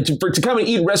 It's not to come and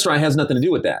eat at a restaurant has nothing to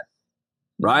do with that.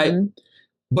 Right.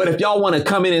 But if y'all want to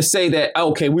come in and say that,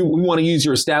 okay, we want to use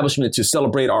your establishment to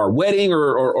celebrate our wedding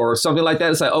or something like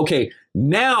that, it's like, okay,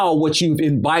 now what you've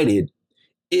invited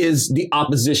is the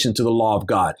opposition to the law of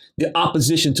God, the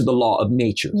opposition to the law of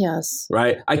nature. Yes.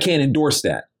 Right. I can't endorse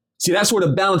that. See, that's where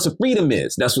the balance of freedom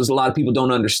is. That's what a lot of people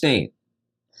don't understand.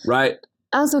 Right.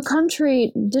 As a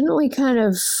country, didn't we kind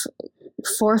of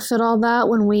forfeit all that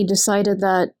when we decided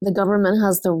that the government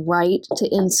has the right to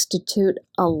institute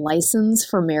a license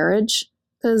for marriage?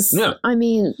 Because, I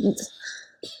mean,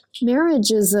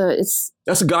 marriage is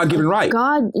that's a God-given right.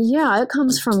 It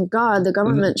comes from God. The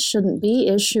government shouldn't be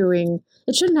it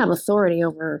shouldn't have authority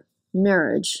over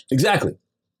marriage. Exactly.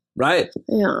 Right?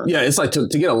 Yeah. Yeah, it's like to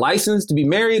get a license to be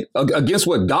married against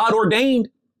what God ordained.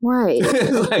 Right.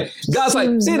 Like, God's like,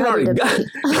 they didn't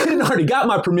already got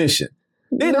my permission.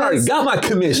 They didn't already got my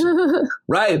commission.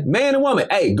 Right? Man and woman,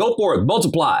 hey, go for it.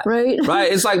 Multiply. Right. Right?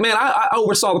 It's like, man, I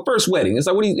oversaw the first wedding. It's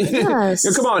like, what do you,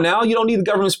 come on now. You don't need the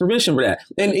government's permission for that.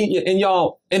 And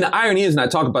y'all, and the irony is, and I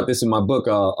talk about this in my book,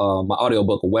 my audio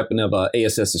book, A Weapon of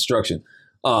ASS Destruction.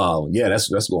 Oh, yeah, that's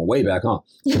going way back, huh?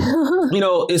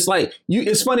 It's like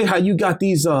it's funny how you got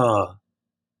these, those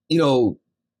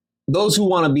who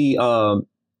want to be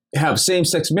have same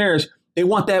sex marriage. They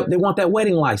want that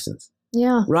wedding license.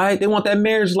 Yeah. Right. They want that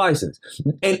marriage license.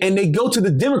 And they go to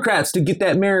the Democrats to get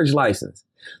that marriage license.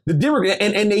 The Democrat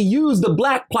and they use the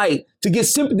black plight to get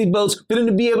sympathy votes for them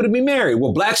to be able to be married.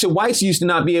 Well, blacks and whites used to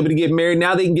not be able to get married.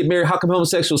 Now they can get married. How come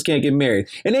homosexuals can't get married?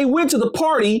 And they went to the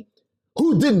party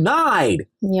who denied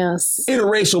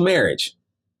interracial marriage.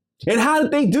 And how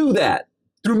did they do that?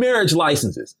 Through marriage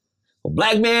licenses. A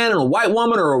black man and a white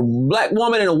woman, or a black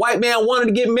woman and a white man wanted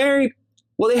to get married.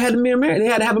 Well, they had to be married. They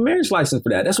had to have a marriage license for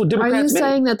that. That's what Democrats made. Are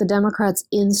you saying that the Democrats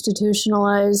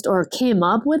institutionalized or came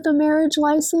up with a marriage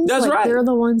license? That's right. They're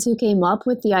the ones who came up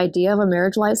with the idea of a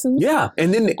marriage license? Yeah.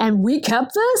 And we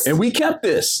kept this? And we kept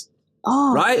this.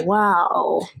 Oh, right?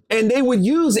 Wow. And they would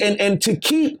use, and to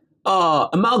keep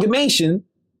amalgamation,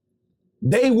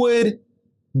 they would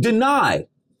deny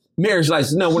marriage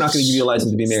license. No, we're not going to give you a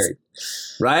license to be married.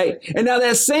 Right. And now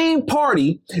that same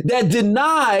party that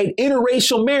denied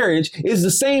interracial marriage is the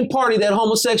same party that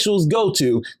homosexuals go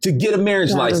to get a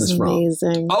marriage license from.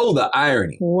 Amazing. Oh, the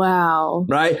irony. Wow.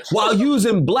 Right. While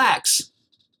using blacks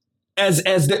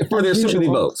for their sympathy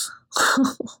votes.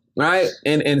 Right.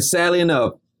 And sadly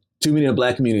enough, too many of the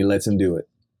black community lets him do it.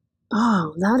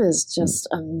 Oh, that is just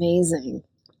amazing.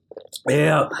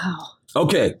 Yeah. Wow.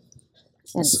 Okay.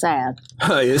 And sad.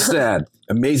 It's sad.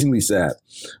 Amazingly sad.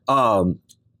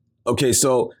 Okay,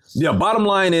 so bottom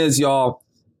line is, y'all,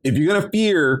 if you're gonna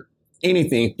fear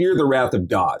anything, fear the wrath of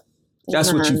God.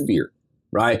 That's what you fear,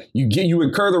 right? You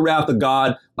incur the wrath of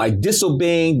God by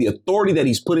disobeying the authority that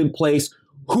He's put in place,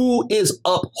 who is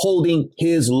upholding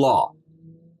His law,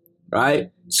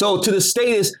 right? So to the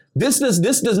state this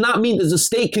does not mean that the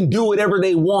state can do whatever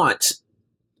they want.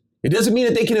 It doesn't mean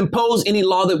that they can impose any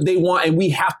law that they want and we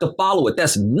have to follow it.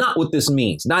 That's not what this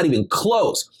means. Not even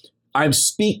close. I'm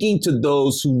speaking to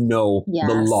those who know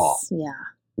the law. Yeah.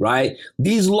 Right?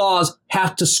 These laws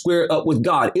have to square up with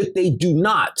God. If they do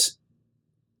not,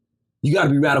 you got to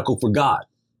be radical for God.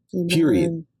 Amen.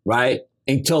 Period. Right?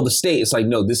 And tell the state, it's like,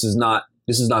 no, this is not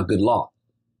good law.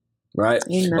 Right?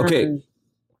 Amen. Okay.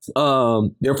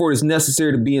 Therefore, it is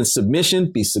necessary to be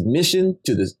submission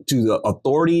to the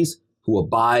authorities who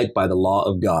abide by the law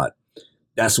of God.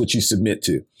 That's what you submit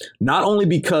to. Not only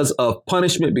because of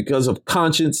punishment, because of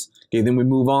conscience, Okay, then we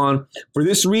move on. For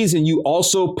this reason, you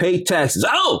also pay taxes.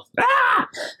 Oh,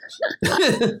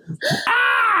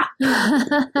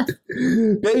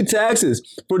 pay taxes.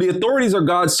 For the authorities are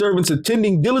God's servants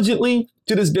attending diligently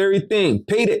to this very thing.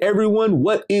 Pay to everyone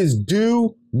what is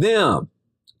due them.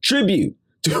 Tribute.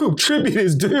 To whom tribute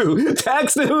is due.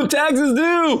 Tax to whom tax is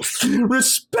due.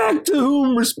 Respect to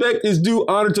whom respect is due.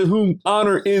 Honor to whom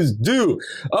honor is due.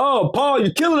 Oh, Paul,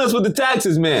 you're killing us with the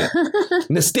taxes, man.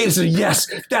 And the state says, yes,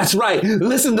 that's right.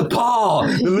 Listen to Paul.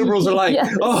 The liberals are like,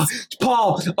 yes. Oh,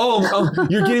 Paul,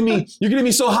 you're getting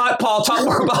me so hot, Paul. Talk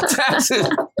more about taxes.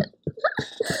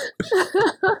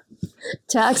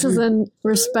 Taxes and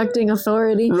respecting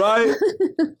authority. Right?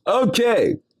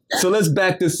 Okay. So let's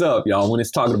back this up, y'all, when it's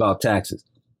talking about taxes.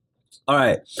 All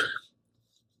right.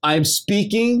 I'm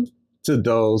speaking to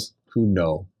those who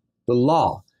know the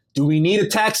law. Do we need a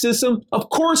tax system? Of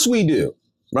course we do,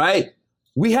 right?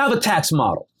 We have a tax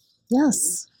model.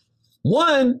 Yes.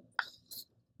 One,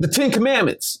 the 10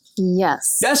 Commandments.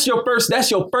 Yes. That's your first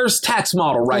tax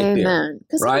model right there. Amen.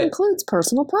 Because right? It includes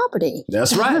personal property.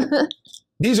 That's right.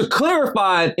 These are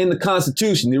clarified in the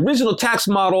Constitution. The original tax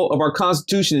model of our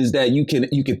Constitution is that you can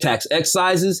tax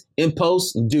excises,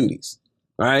 imposts, and duties.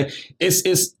 All right.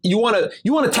 It's you want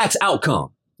to tax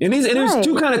outcome. And there's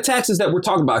two kind of taxes that we're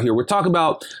talking about here. We're talking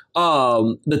about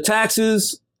the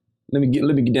taxes. Let me get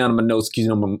down to my notes because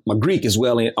my Greek is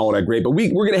well ain't all that great. But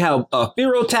we're gonna have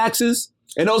fero taxes,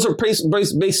 and those are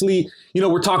basically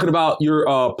we're talking about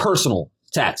your personal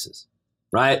taxes,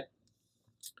 right?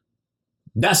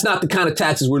 That's not the kind of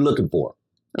taxes we're looking for,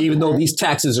 even though these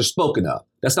taxes are spoken of.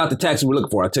 That's not the taxes we're looking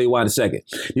for. I'll tell you why in a second.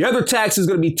 The other tax is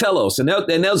going to be telos,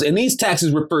 and these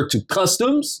taxes refer to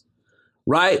customs,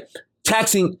 right?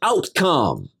 Taxing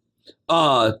outcome,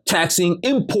 taxing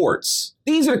imports.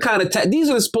 These are the kind of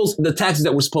the taxes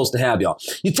that we're supposed to have, y'all.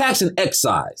 You tax an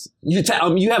excise. You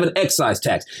have an excise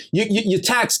tax. You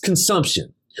tax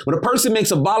consumption. When a person makes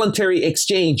a voluntary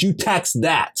exchange, you tax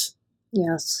that.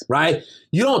 Yes. Right?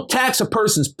 You don't tax a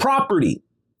person's property.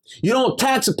 You don't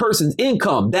tax a person's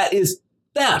income. That is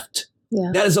theft.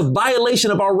 Yeah. That is a violation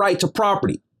of our right to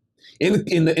property. In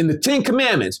the 10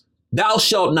 Commandments, thou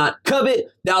shalt not covet,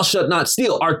 thou shalt not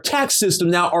steal. Our tax system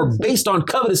now are based on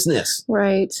covetousness.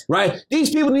 Right. Right? These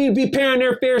people need to be paying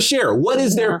their fair share. What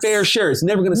is their fair share? It's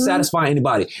never going to satisfy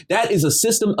anybody. That is a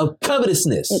system of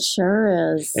covetousness. It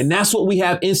sure is. And that's what we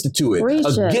have instituted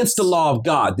against the law of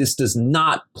God. This does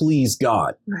not please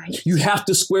God. Right. You have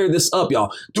to square this up,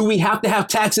 y'all. Do we have to have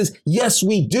taxes? Yes,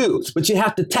 we do. But you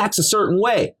have to tax a certain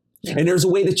way. Yeah. And there's a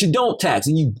way that you don't tax,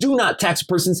 and you do not tax a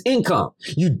person's income.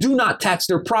 You do not tax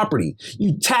their property.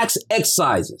 You tax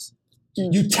excises.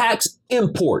 You tax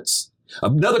imports.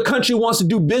 Another country wants to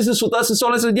do business with us and so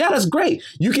on. I said, yeah, that's great.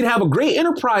 You can have a great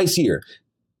enterprise here.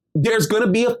 There's going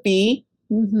to be a fee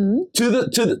to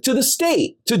the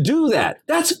state to do that.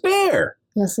 That's fair.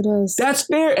 Yes, it is. That's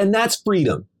fair, and that's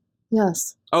freedom.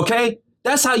 Yes. Okay?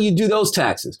 That's how you do those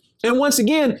taxes. And once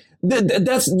again,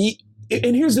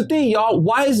 and here's the thing, y'all.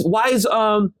 Why is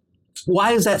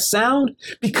that sound?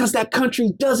 Because that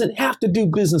country doesn't have to do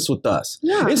business with us.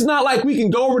 Yeah. It's not like we can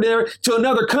go over there to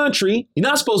another country. You're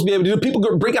not supposed to be able to do it. People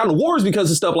break out in wars because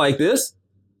of stuff like this,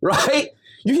 right?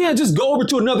 You can't just go over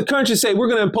to another country and say, we're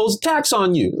going to impose a tax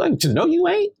on you. Like, no, you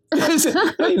ain't. No,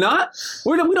 you're not.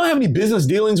 We don't have any business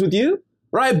dealings with you.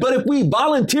 Right. But if we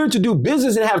volunteer to do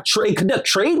business and have conduct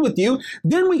trade with you,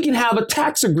 then we can have a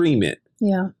tax agreement.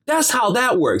 Yeah. That's how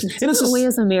that works. And we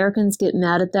as Americans get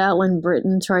mad at that when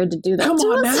Britain tried to do that. Come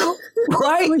on now.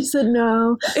 Right? We said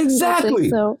no. Exactly.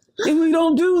 So. And we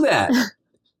don't do that.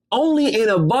 Only in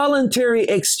a voluntary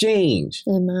exchange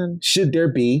should there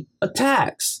be a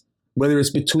tax. Whether it's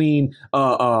between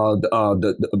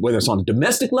whether it's on the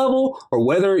domestic level or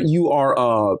whether you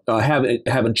are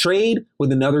having trade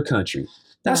with another country.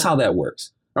 That's how that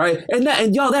works. All right.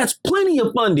 And y'all, that's plenty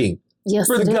of funding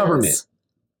for the government.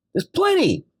 There's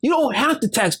plenty. You don't have to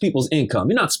tax people's income.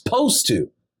 You're not supposed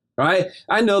to. Right?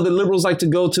 I know the liberals like to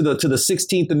go to the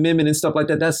 16th Amendment and stuff like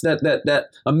that. That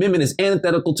amendment is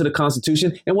antithetical to the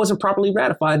Constitution and wasn't properly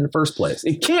ratified in the first place.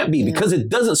 It can't be because it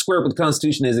doesn't square up with the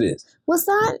Constitution as it is. Was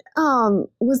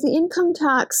the income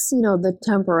tax, the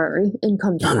temporary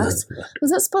income tax,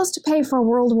 was it supposed to pay for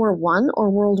World War I or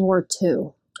World War II?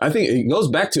 I think it goes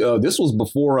back to this was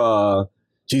before. I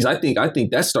think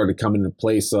that started coming into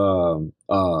place with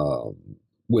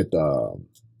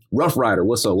Rough Rider.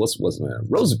 What's man?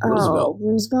 Roosevelt.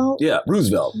 Roosevelt? Yeah,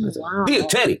 Roosevelt. Wow.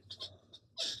 Teddy.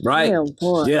 Right? Oh,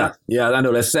 boy. Yeah, I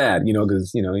know that's sad,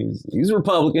 because he's a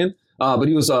Republican, but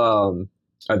he was I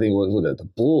think what the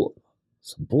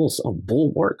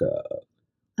bulwark.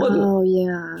 Oh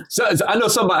yeah. So I know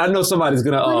somebody's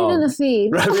gonna put it in the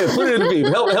feed. Right, yeah, put it in the feed.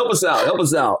 Help us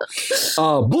out.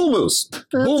 Bull Moose.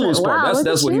 Bull Moose part. Wow,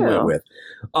 That's what he went with.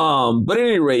 But at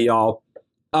any rate, y'all.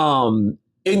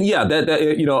 And yeah,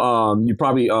 that you're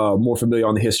probably more familiar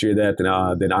on the history of that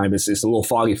than I am. It's a little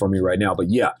foggy for me right now, but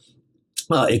yeah,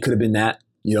 it could have been that.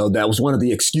 That was one of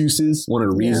the excuses, one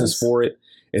of the reasons for it.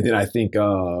 And then I think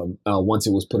once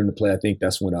it was put into play, I think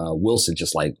that's when Wilson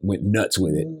just like went nuts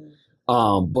with it.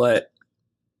 But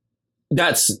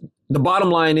that's the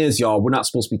bottom line is, y'all, we're not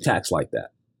supposed to be taxed like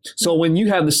that. So when you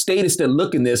have the statists that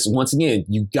look in this, once again,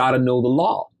 you got to know the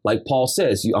law. Like Paul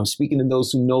says, I'm speaking to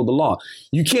those who know the law.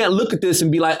 You can't look at this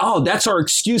and be like, oh, that's our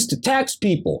excuse to tax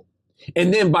people.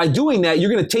 And then by doing that,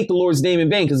 you're going to take the Lord's name in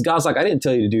vain because God's like, I didn't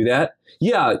tell you to do that.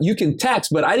 Yeah, you can tax,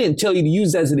 but I didn't tell you to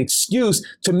use that as an excuse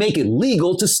to make it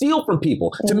legal to steal from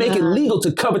people, to make it legal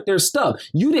to covet their stuff.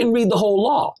 You didn't read the whole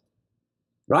law.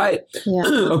 Right? Yeah.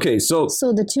 Okay, so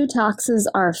the two taxes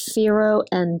are Phiro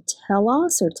and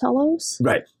Telos or Telos?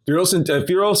 Right. Phiros and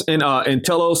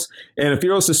Telos. And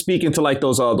Phiros is speaking to like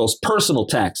those personal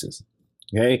taxes.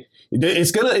 Okay?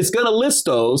 It's gonna list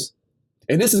those,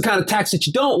 and this is the kind of tax that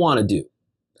you don't want to do.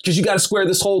 Because you got to square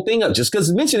this whole thing up. Just because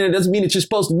it's mentioned it doesn't mean that you're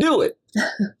supposed to do it.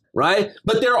 Right?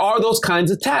 But there are those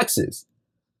kinds of taxes.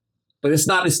 But it's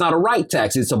not a right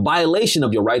tax. It's a violation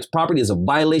of your rights. Property is a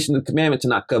violation of the commandment to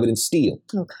not covet and steal.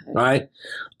 Okay. Right?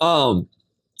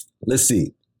 Let's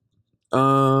see.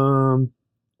 Tribute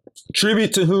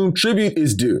to whom tribute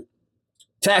is due.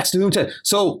 Tax to whom tax.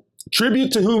 So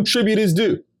tribute to whom tribute is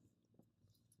due.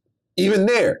 Even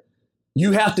there,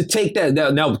 you have to take that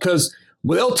now because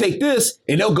they'll take this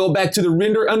and they'll go back to the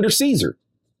render under Caesar.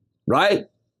 Right?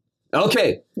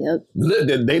 Okay. Yep.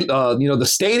 They the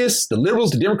statists, the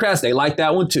liberals, the Democrats, they like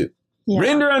that one too. Yeah.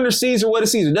 Render under Caesar what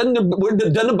is Caesar. Doesn't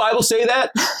the Bible say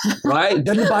that? Right?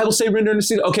 Doesn't the Bible say render under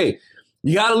Caesar? Okay.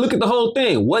 You got to look at the whole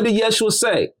thing. What did Yeshua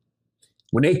say?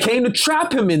 When they came to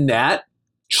trap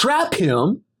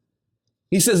him,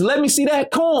 he says, let me see that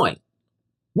coin.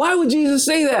 Why would Jesus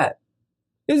say that?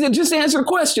 Is it just answer the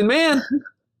question, man?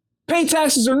 Pay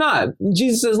taxes or not?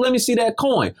 Jesus says, let me see that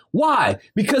coin. Why?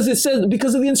 Because of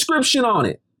the inscription on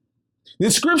it. The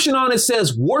inscription on it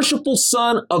says, worshipful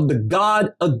son of the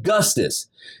god Augustus.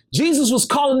 Jesus was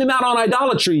calling them out on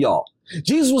idolatry, y'all.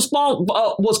 Jesus was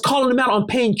calling them out on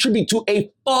paying tribute to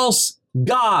a false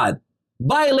god,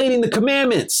 violating the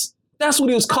commandments. That's what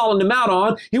he was calling them out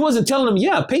on. He wasn't telling them,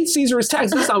 yeah, pay Caesar his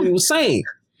tax. That's not what he was saying.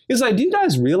 He's like, do you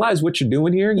guys realize what you're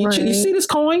doing here? You see this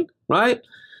coin, right?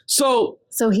 So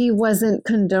he wasn't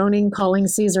condoning calling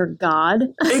Caesar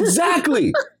God?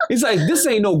 Exactly. He's like, this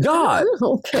ain't no God.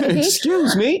 Okay.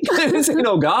 Excuse me. This ain't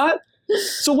no God.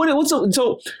 So when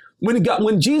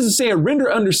Jesus saying render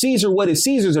unto Caesar what is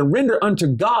Caesar's and render unto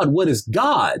God what is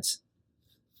God's,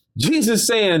 Jesus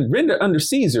saying render unto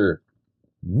Caesar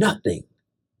nothing.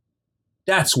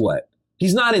 That's what.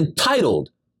 He's not entitled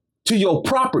to your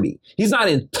property. He's not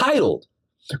entitled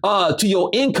to your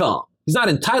income. He's not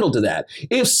entitled to that.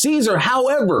 If Caesar,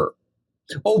 however,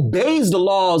 obeys the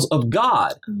laws of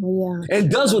God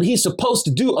and does what he's supposed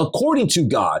to do according to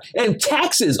God and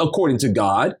taxes according to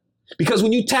God, because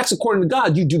when you tax according to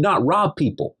God, you do not rob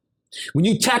people. When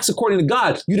you tax according to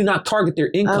God, you do not target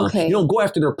their income. Okay. You don't go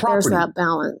after their property. There's that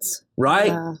balance. Right?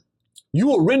 Yeah. You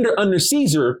will render under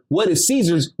Caesar what is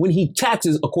Caesar's when he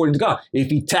taxes according to God.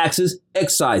 If he taxes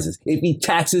excises, if he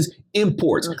taxes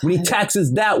imports, when he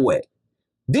taxes that way,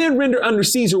 then render under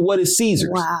Caesar what is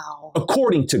Caesar's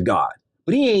according to God.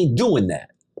 But he ain't doing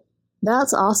that.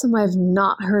 That's awesome. I've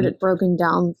not heard it broken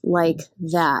down like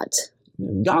that.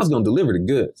 God's going to deliver the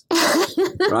goods,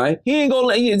 right? He ain't going to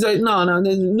let you say, no.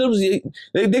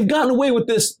 They've gotten away with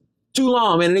this too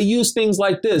long, man. And they use things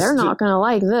like this. They're not going to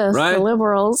like this, right? The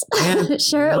liberals.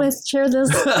 Share this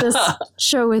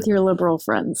show with your liberal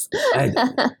friends. And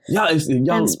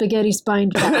spaghetti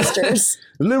spined pastors.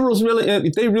 Liberals really,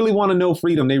 if they really want to know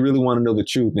freedom, they really want to know the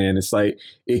truth, man. It's like,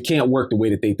 it can't work the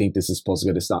way that they think this is supposed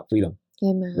to go. It's not freedom.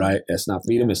 Amen. Right? That's not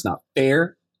freedom. It's not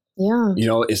fair. Yeah.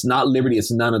 It's not liberty.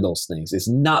 It's none of those things. It's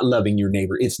not loving your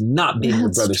neighbor. It's not being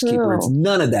your brother's keeper. It's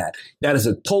none of that. That is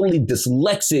a totally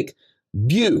dyslexic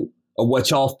view of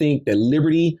what y'all think that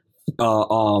liberty,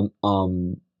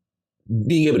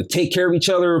 being able to take care of each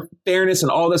other, fairness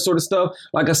and all that sort of stuff.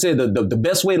 Like I said, the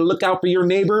best way to look out for your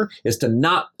neighbor is to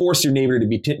not force your neighbor to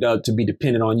be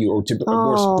dependent on you, or to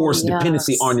force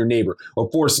dependency on your neighbor, or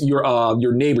force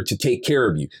your neighbor to take care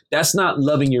of you. That's not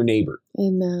loving your neighbor.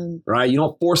 Amen. Right? You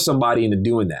don't force somebody into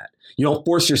doing that. You don't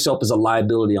force yourself as a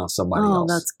liability on somebody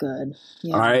else. Oh, that's good.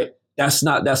 Yeah. All right. That's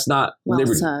not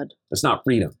liberty. Said. That's not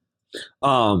freedom.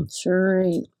 Sure.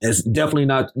 It's definitely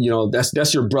not,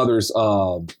 that's your brother's,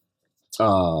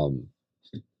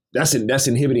 that's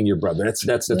inhibiting your brother.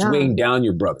 That's weighing down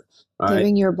your brother. Right?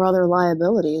 Giving your brother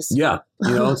liabilities. Yeah.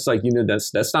 It's like,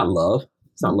 that's not love.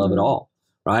 It's not love at all.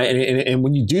 Right. And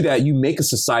when you do that, you make a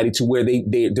society to where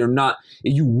they're not,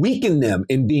 you weaken them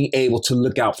in being able to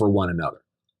look out for one another.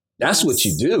 That's what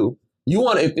you do.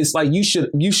 It's like you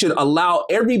should allow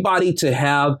everybody to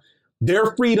have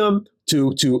their freedom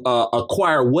to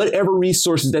acquire whatever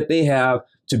resources that they have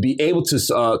to be able to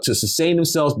sustain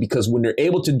themselves, because when they're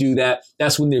able to do that,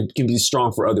 that's when they can be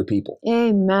strong for other people.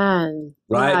 Amen.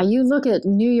 Right. Yeah, you look at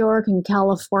New York and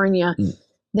California,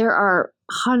 there are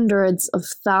hundreds of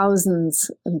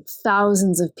thousands and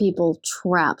thousands of people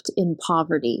trapped in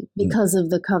poverty because of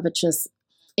the covetous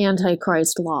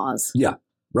antichrist laws. Yeah.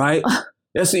 Right.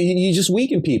 You just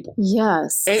weaken people.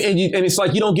 Yes. And it's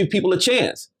like, you don't give people a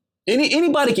chance.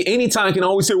 Anybody anytime can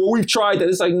always say, well, we've tried that.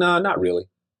 It's like, no, not really.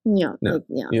 Yeah. No.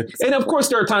 Yeah. And of course,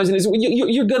 there are times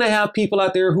you're going to have people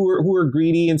out there who are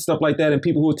greedy and stuff like that, and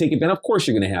people who will take advantage. Of course,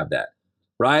 you're going to have that.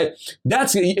 Right.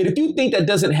 If you think that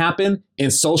doesn't happen in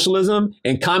socialism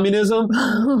and communism,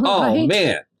 right. Oh,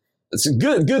 man, it's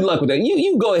good luck with that.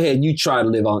 You go ahead and you try to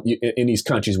live in these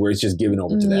countries where it's just given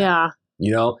over to that.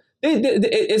 Yeah.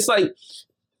 It's like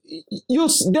you'll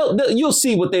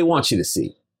see what they want you to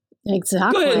see.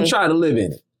 Exactly. Go ahead and try to live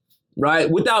in it.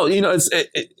 Right. Without,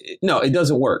 no, it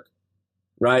doesn't work.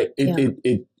 Right.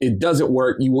 It doesn't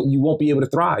work. You won't be able to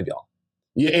thrive, y'all.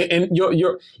 Yeah, and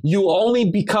you'll only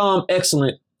become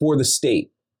excellent for the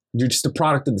state. You're just a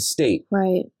product of the state.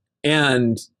 Right.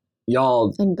 And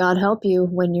y'all. And God help you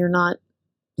when you're not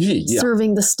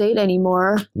serving the state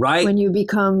anymore. Right. When you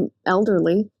become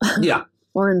elderly. Yeah.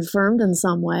 Or infirmed in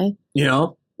some way.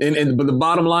 But the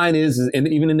bottom line is, and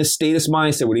even in the statist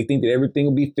mindset where they think that everything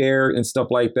will be fair and stuff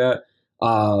like that.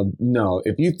 No,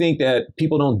 if you think that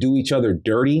people don't do each other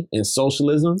dirty in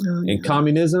socialism and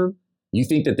communism, you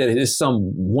think that is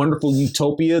some wonderful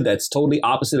utopia that's totally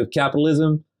opposite of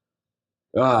capitalism?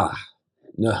 No.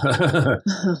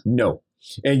 No.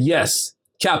 And yes,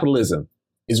 capitalism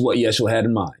is what Yeshua had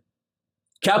in mind.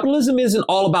 Capitalism isn't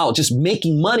all about just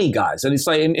making money, guys. And it's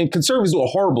like, and conservatives do a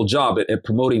horrible job at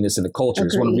promoting this in the culture.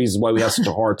 Agreed. It's one of the reasons why we have such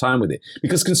a hard time with it.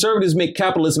 Because conservatives make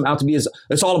capitalism out to be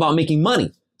it's all about making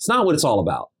money. It's not what it's all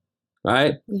about.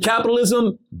 Right? Yeah.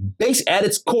 Capitalism, at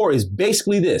its core, is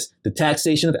basically this: the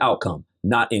taxation of outcome,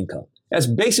 not income. That's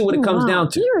basically what it comes down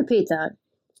to. Can you repeat that?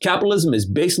 Capitalism is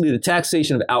basically the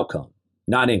taxation of outcome,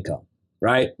 not income.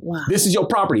 Right? Wow. This is your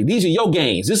property. These are your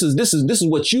gains. This is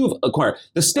what you've acquired.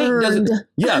 The state doesn't.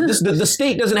 Yeah, the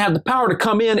state doesn't have the power to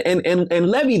come in and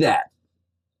levy that.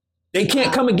 They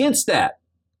can't come against that.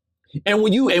 And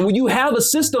when you have a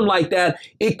system like that,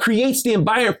 it creates the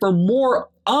environment for more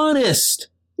honest.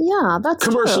 Yeah, that's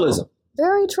commercialism. True.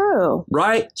 Very true.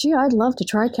 Right? Gee, I'd love to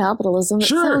try capitalism.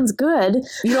 Sure. It sounds good.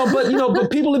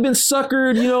 But people have been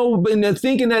suckered, and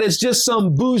thinking that it's just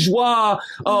some bourgeois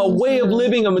way of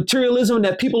living, a materialism,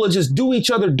 that people will just do each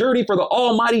other dirty for the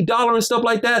almighty dollar and stuff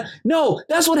like that. No,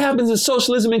 that's what happens in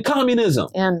socialism and communism.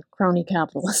 And crony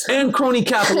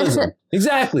capitalism.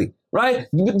 Exactly. Right?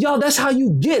 Y'all, that's how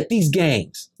you get these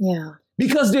gangs. Yeah.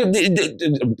 Because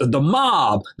the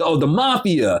mob, the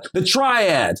mafia, the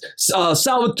triads,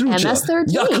 Salvatrucha, MS-13.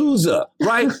 Yakuza,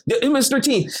 right? The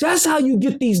MS-13. That's how you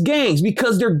get these gangs,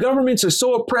 because their governments are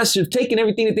so oppressive, taking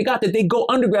everything that they got, that they go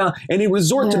underground and they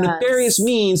resort to nefarious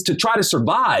means to try to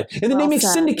survive. And then they make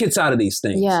syndicates out of these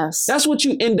things. Yes. That's what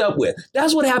you end up with.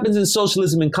 That's what happens in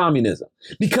socialism and communism,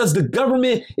 because the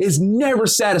government is never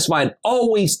satisfied,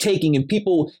 always taking, and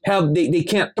people they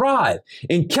can't thrive.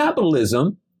 In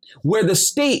capitalism, where the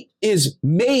state is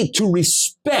made to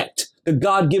respect the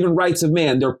God-given rights of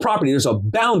man, their property, there's a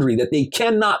boundary that they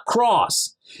cannot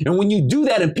cross. And when you do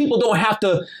that, and people don't have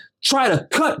to try to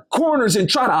cut corners and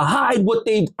try to hide what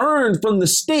they've earned from the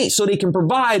state so they can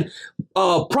provide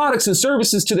products and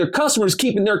services to their customers,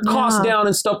 keeping their costs down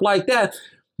and stuff like that,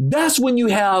 that's when you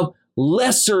have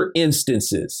lesser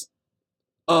instances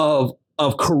of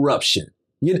corruption.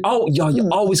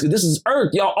 Y'all always, this is earth,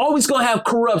 y'all always gonna have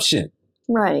corruption.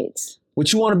 Right.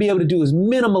 What you want to be able to do is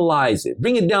minimalize it,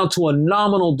 bring it down to a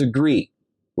nominal degree,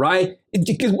 right?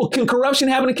 Can corruption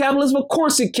happen in capitalism? Of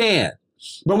course it can.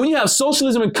 But when you have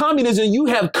socialism and communism, you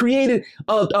have created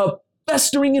a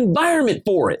festering environment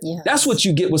for it. Yes. That's what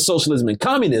you get with socialism and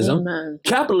communism. Amen.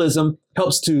 Capitalism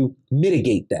helps to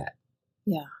mitigate that.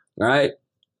 Yeah. Right?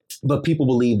 But people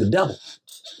believe the devil.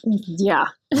 Yeah.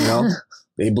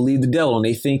 They believe the devil, and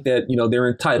they think that, they're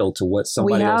entitled to what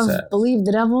somebody else has. We have believed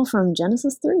the devil from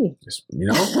Genesis 3.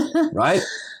 Right?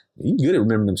 You good at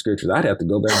remembering them scriptures. I'd have to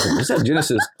go back and say, is that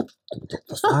Genesis?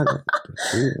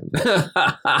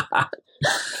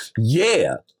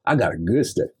 Yeah, I got a good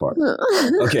step part.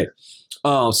 Okay.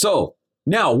 So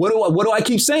now what do I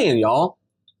keep saying, y'all?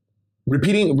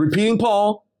 Repeating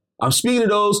Paul. I'm speaking to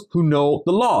those who know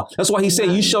the law. That's why he's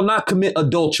saying you shall not commit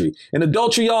adultery. And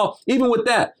adultery, y'all, even with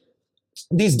that,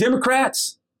 these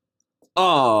Democrats,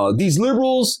 these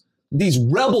liberals, these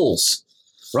rebels,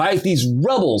 right? These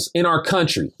rebels in our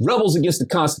country, rebels against the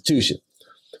Constitution.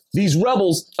 These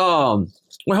rebels,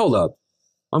 hold up.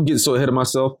 I'm getting so ahead of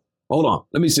myself. Hold on.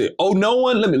 Let me see. Oh, no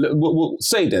one. We'll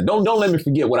save that. Don't let me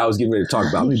forget what I was getting ready to talk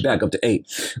about. Let me back up to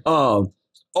 8. Oh,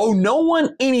 no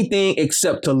one anything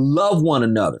except to love one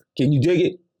another. Can you dig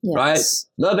it? Yes. Right?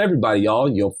 Love everybody, y'all.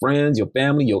 Your friends, your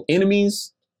family, your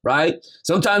enemies, right?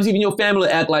 Sometimes even your family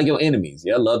act like your enemies.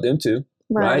 Yeah, love them too.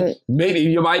 Right? Maybe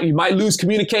you might lose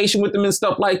communication with them and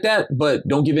stuff like that, but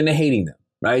don't give in to hating them,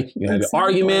 right? You have your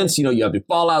arguments, you have your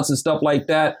fallouts and stuff like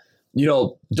that.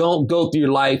 Don't go through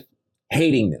your life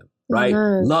hating them, right?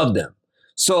 Love them.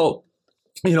 So,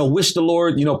 wish the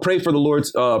Lord, pray for the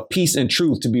Lord's peace and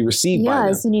truth to be received by them.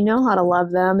 Yes, and you know how to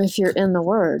love them if you're in the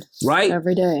Word. Right?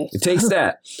 Every day. It takes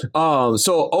that.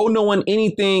 So owe no one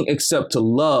anything except to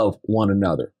love one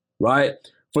another, right?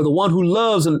 For the one who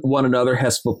loves one another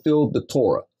has fulfilled the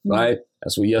Torah, right?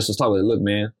 That's what Yes was talking about. Look,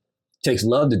 man, it takes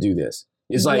love to do this.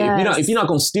 It's like, if you're not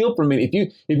going to steal from it,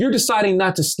 if you're deciding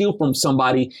not to steal from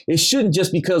somebody, it shouldn't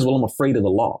just because, I'm afraid of the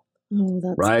law. Oh,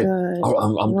 that's right. Good.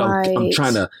 I'm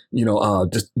trying to,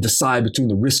 decide between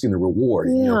the risk and the reward.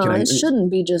 Yeah, it shouldn't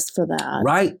be just for that.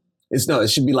 Right. It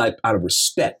should be like out of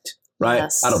respect, right?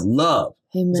 Yes. Out of love.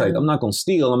 Amen. It's like, I'm not going to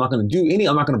steal. I'm not going to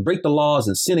I'm not going to break the laws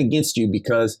and sin against you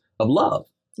because of love.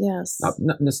 Yes.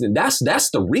 That's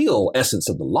the real essence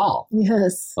of the law.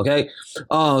 Yes. Okay.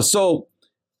 So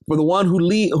for the one who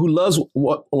loves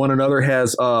one another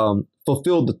has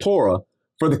fulfilled the Torah.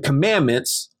 For the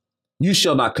commandments, you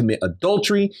shall not commit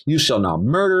adultery, you shall not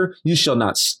murder, you shall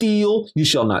not steal, you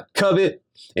shall not covet,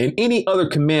 and any other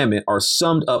commandment are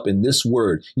summed up in this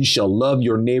word: you shall love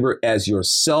your neighbor as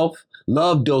yourself.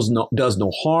 Love does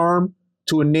no harm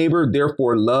to a neighbor,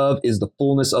 therefore love is the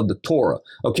fullness of the Torah.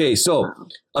 Okay, so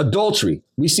adultery.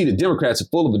 We see the Democrats are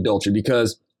full of adultery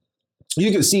because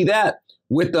you can see that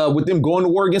with them going to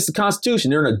war against the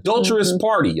Constitution. They're an adulterous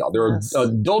party, y'all. They're an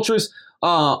adulterous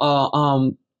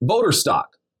voter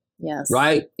stock. Yes.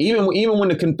 Right. Even when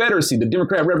the Confederacy, the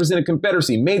Democrat represented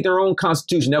Confederacy, made their own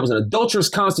constitution. That was an adulterous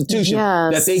constitution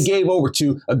that they gave over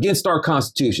to against our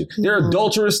Constitution. They're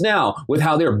adulterous now with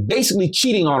how they're basically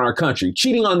cheating on our country,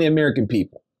 cheating on the American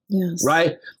people. Yes.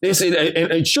 Right. They say,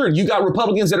 and sure, you got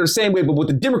Republicans that are the same way, but with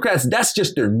the Democrats, that's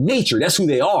just their nature. That's who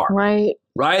they are. Right.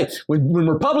 Right. When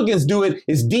Republicans do it,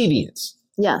 it's deviance.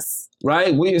 Yes.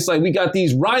 Right. It's like we got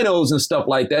these rhinos and stuff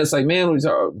like that. It's like, man,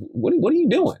 what are you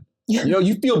doing?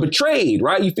 You feel betrayed,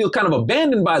 right? You feel kind of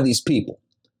abandoned by these people,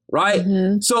 right?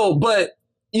 Mm-hmm. So, but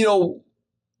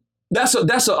that's a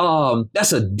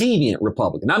deviant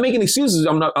Republican. Not making excuses.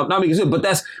 I'm not making excuses, but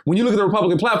that's when you look at the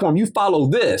Republican platform, you follow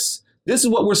this. This is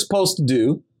what we're supposed to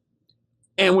do.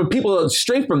 And when people are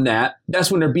straight from that,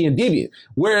 that's when they're being deviant.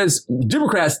 Whereas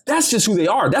Democrats, that's just who they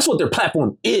are. That's what their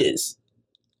platform is.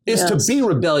 It's to be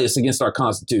rebellious against our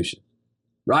Constitution,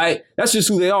 right? That's just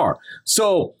who they are.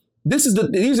 So these are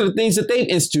the things that they've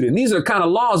instituted. And these are the kind of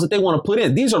laws that they want to put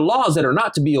in. These are laws that are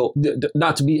not to be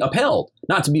upheld,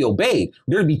 not to be obeyed.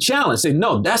 They're to be challenged. Say,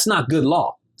 no, that's not good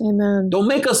law. Amen. Don't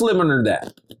make us live under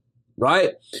that.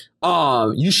 Right.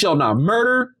 You shall not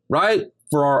murder. Right.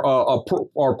 For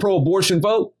our pro-abortion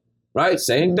vote. Right.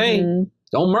 Same thing.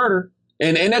 Don't murder.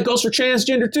 And that goes for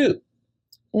transgender, too.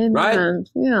 Amen. Right.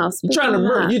 Yeah. You're trying to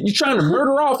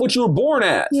murder off what you were born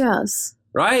as. Yes.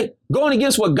 Right? Going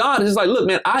against what God is like, look,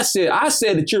 man, I said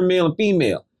that you're male and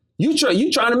female. You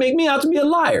trying to make me out to be a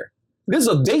liar. This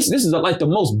is like the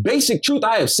most basic truth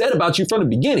I have said about you from the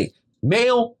beginning.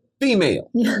 Male, female.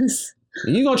 Yes.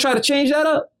 And you gonna try to change that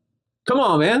up? Come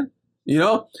on, man.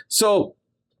 So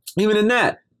even in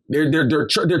that, they're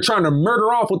trying to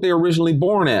murder off what they were originally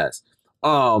born as.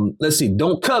 Let's see,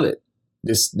 don't covet.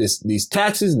 These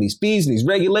taxes and these fees and these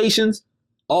regulations,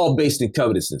 all based in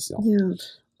covetousness. Yeah.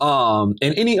 And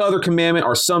any other commandment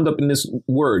are summed up in this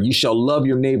word: you shall love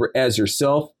your neighbor as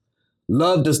yourself.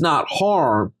 Love does no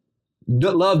harm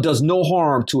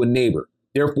to a neighbor.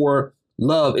 Therefore,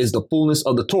 love is the fullness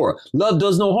of the Torah. Love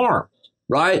does no harm,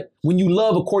 right? When you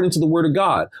love according to the word of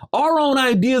God, our own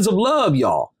ideas of love,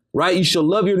 y'all, right? You shall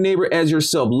love your neighbor as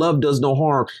yourself. Love does no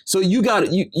harm. So you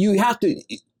have to,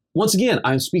 once again,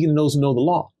 I'm speaking to those who know the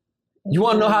law. You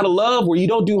want to know how to love where you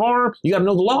don't do harm? You got to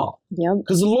know the law. Yep.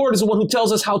 Because the Lord is the one who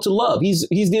tells us how to love. He's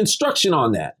the instruction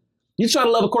on that. You try to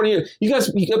love according to you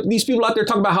guys, these people out there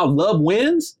talking about how love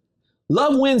wins.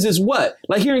 Love wins is what?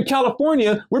 Like here in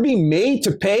California, we're being made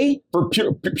to pay for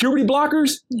puberty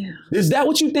blockers. Yeah. Is that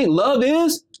what you think love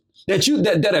is? That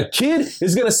a kid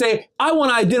is going to say, I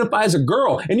want to identify as a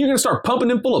girl, and you're going to start pumping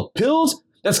them full of pills?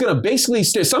 That's going to basically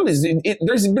stay.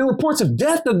 There's been reports of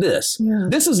death of this. Yeah.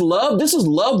 This is love. This is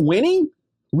love winning.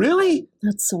 Really?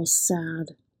 That's so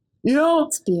sad. You know,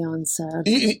 it's beyond sad.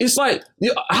 It's like,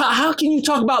 how can you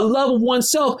talk about love of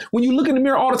oneself when you look in the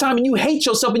mirror all the time and you hate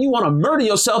yourself and you want to murder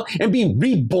yourself and be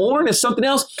reborn as something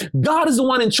else? God is the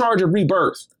one in charge of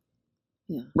rebirth.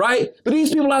 Yeah. Right? But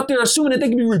these people out there assuming that they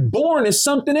can be reborn as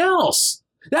something else.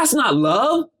 That's not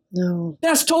love. No.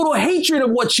 That's total hatred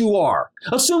of what you are.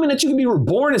 Assuming that you can be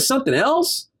reborn as something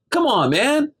else. Come on,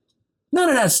 man. None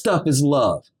of that stuff is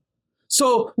love.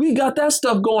 So we got that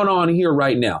stuff going on here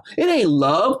right now. It ain't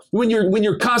love when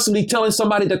you're constantly telling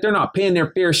somebody that they're not paying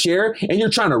their fair share and you're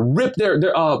trying to rip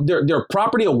their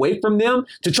property away from them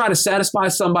to try to satisfy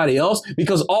somebody else,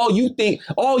 because all you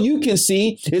can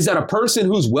see is that a person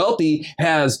who's wealthy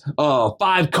has 5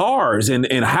 cars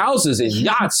and houses and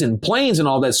yachts and planes and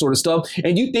all that sort of stuff.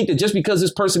 And you think that just because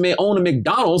this person may own a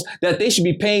McDonald's that they should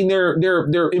be paying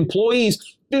their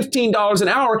employees $15 an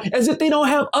hour, as if they don't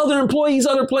have other employees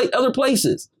other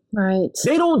places. Right.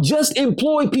 They don't just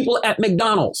employ people at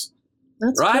McDonald's.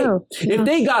 That's right. True. Yeah. If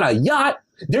they got a yacht,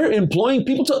 they're employing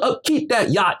people to upkeep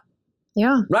that yacht.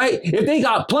 Yeah. Right. If they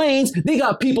got planes, they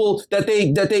got people that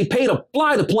they pay to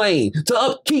fly the plane, to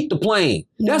upkeep the plane.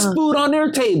 Yeah. That's food on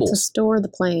their table. To store the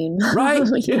plane. Right.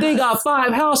 Yeah. If they got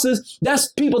 5 houses,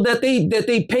 that's people that they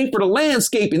pay for the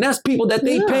landscaping. That's people that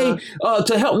they pay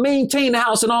to help maintain the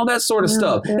house and all that sort of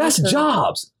stuff. That's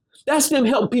jobs. That's them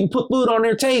helping people put food on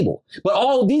their table. But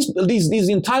all these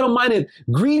entitled-minded,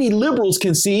 greedy liberals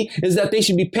can see is that they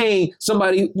should be paying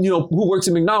somebody, who works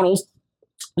at McDonald's,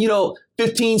 $15,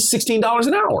 $16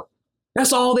 an hour.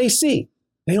 That's all they see.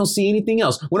 They don't see anything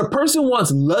else. When a person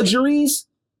wants luxuries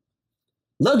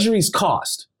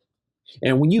cost.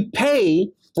 And when you pay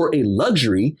for a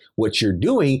luxury, what you're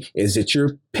doing is that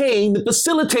you're paying the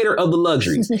facilitator of the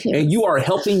luxuries and you are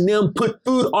helping them put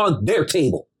food on their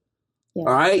table. Yeah.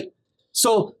 All right.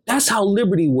 So that's how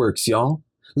liberty works, y'all.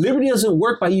 Liberty doesn't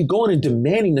work by you going and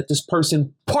demanding that this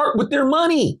person part with their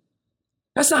money.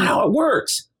 That's not how it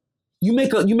works. You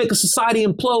make a society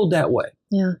implode that way.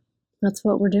 Yeah, that's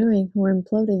what we're doing. We're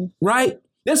imploding. Right?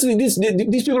 These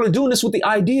people are doing this with the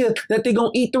idea that they're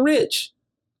going to eat the rich.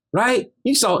 Right?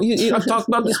 I've talked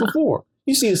about this before.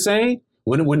 You see the saying,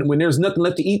 when there's nothing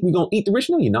left to eat, we're going to eat the rich.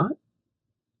 No, you're not.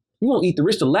 You won't eat the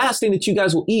rich. The last thing that you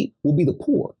guys will eat will be the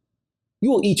poor.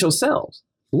 You will eat yourselves.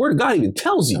 The word of God even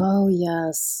tells you. Oh,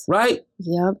 yes. Right?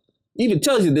 Yep. Even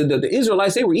tells you that the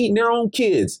Israelites, they were eating their own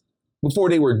kids before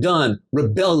they were done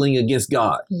rebelling against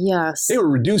God. Yes. They were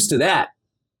reduced to that.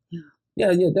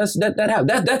 Yeah. That's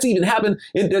even happened.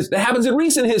 That happens in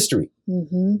recent history.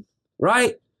 Mm-hmm.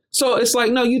 Right? So it's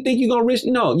like, no, you think you're going to rich?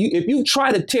 No, if you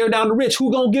try to tear down the rich,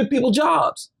 who going to give people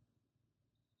jobs?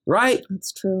 Right?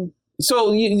 That's true.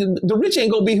 So the rich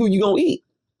ain't going to be who you going to eat.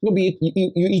 You'll be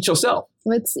you eat yourself.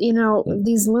 It's,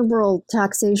 these liberal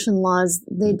taxation laws,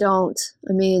 they don't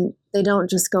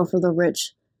just go for the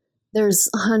rich. There's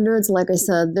hundreds, like I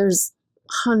said, there's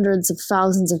hundreds of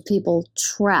thousands of people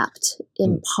trapped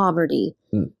in poverty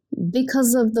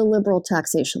because of the liberal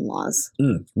taxation laws.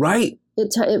 Right.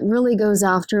 It really goes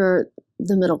after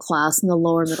the middle class and the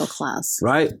lower middle class.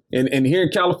 Right. And here in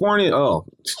California,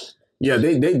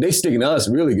 they sticking to us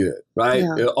really good. Right.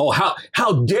 Yeah. Oh,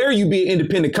 how dare you be an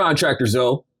independent contractor,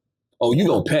 Zoe? Oh, you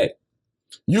gonna pay.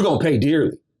 You're gonna pay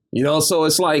dearly. So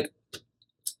it's like,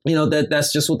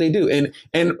 that's just what they do.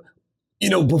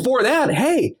 And before that,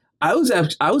 hey, I was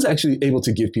actually able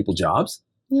to give people jobs.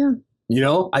 Yeah.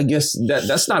 I guess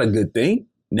that's not a good thing.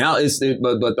 Now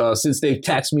but since they've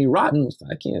taxed me rotten,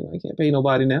 I can't pay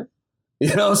nobody now.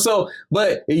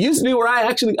 But it used to be where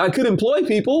I could employ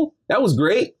people. That was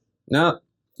great. No.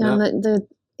 And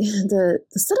the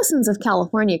citizens of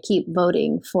California keep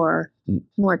voting for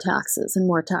more taxes and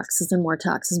more taxes and more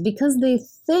taxes because they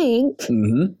think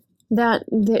that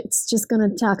it's just going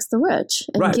to tax the rich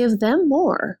and give them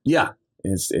more. Yeah.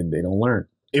 And they don't learn.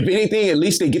 If anything, at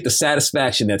least they get the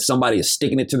satisfaction that somebody is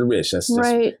sticking it to the rich. That's what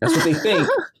they think.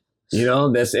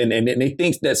 And they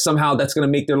think that somehow that's going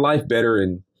to make their life better.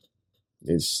 And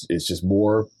it's just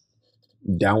more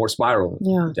downward spiral.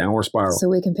 Yeah. Downward spiral. So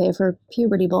we can pay for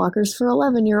puberty blockers for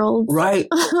 11-year-olds. Right.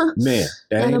 Man,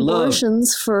 that and ain't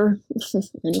abortions love. for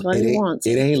anybody who wants.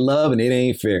 It ain't love and it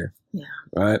ain't fair. Yeah.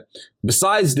 right?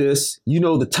 Besides this, you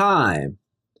know the time,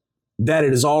 that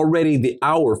it is already the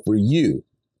hour for you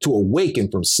to awaken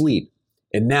from sleep.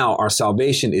 And now our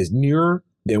salvation is nearer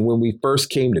than when we first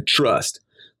came to trust.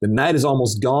 The night is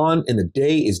almost gone and the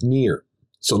day is near.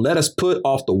 So let us put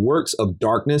off the works of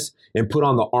darkness and put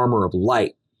on the armor of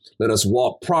light. Let us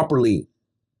walk properly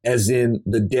as in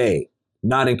the day,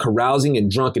 not in carousing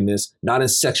and drunkenness, not in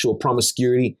sexual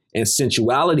promiscuity and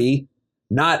sensuality,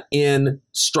 not in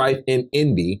strife and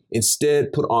envy.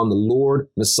 Instead, put on the Lord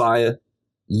Messiah,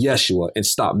 Yeshua, and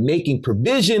stop making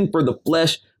provision for the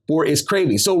flesh for its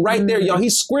craving. So right there, y'all,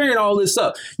 he's squaring all this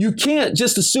up. You can't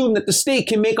just assume that the state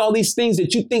can make all these things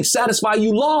that you think satisfy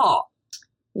you law.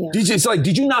 Yeah. It's like,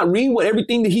 did you not read what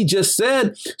everything that he just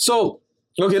said? So,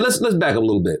 okay, let's back up a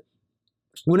little bit.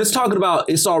 When it's talking about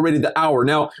it's already the hour.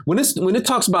 Now, when it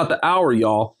talks about the hour,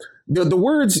 y'all, the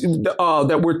words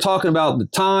that we're talking about, the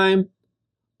time,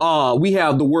 we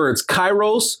have the words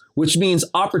kairos, which means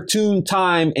opportune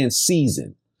time and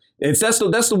season. That's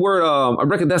the word.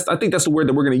 I think that's the word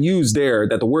that we're going to use there.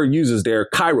 That the word uses there,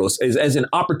 kairos, as an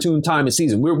opportune time and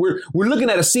season. We're looking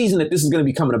at a season that this is going to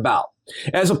be coming about,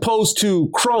 as opposed to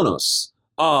chronos,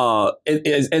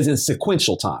 as in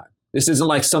sequential time. This isn't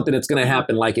like something that's going to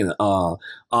happen like in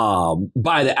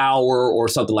by the hour or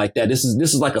something like that. This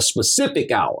is like a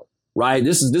specific hour, right?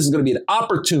 This is going to be an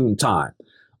opportune time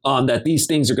that these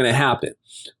things are going to happen.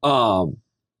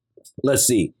 Let's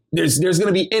see. There's going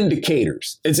to be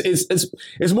indicators.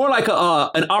 It's more like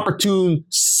an opportune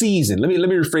season. Let me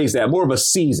rephrase that. More of a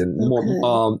season. Okay.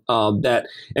 More that,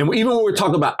 and even when we're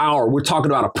talking about hour, we're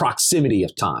talking about a proximity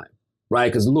of time, right?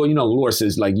 Because the Lord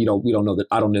says, like, we don't know that.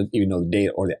 I don't even know the day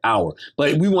or the hour,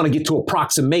 but we want to get to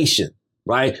approximation,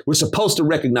 right? We're supposed to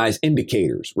recognize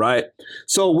indicators, right?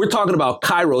 So we're talking about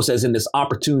kairos as in this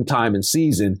opportune time and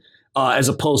season. As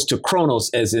opposed to chronos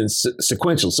as in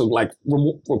sequential. So like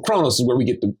chronos is where we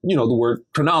get the word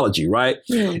chronology, right?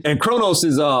 Yeah. And chronos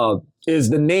is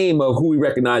the name of who we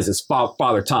recognize as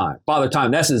Father Time. Father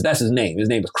Time, that's his name. His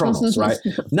name is Chronos, right?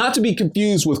 Not to be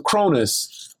confused with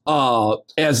Cronus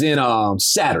as in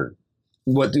Saturn,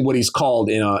 what he's called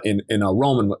in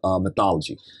Roman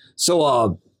mythology.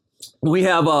 So we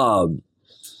have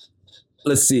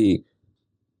let's see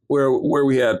where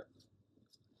we have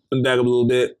back up a little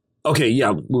bit. Okay, yeah,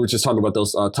 we were just talking about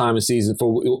those time and season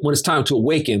for when it's time to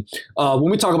awaken. When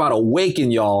we talk about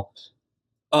awaken, y'all,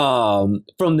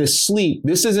 from this sleep,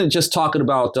 this isn't just talking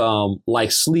about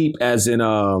like sleep as in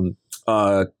Cthulhu.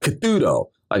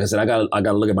 Like I said, I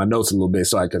gotta look at my notes a little bit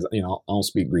I don't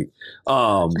speak Greek.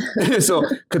 So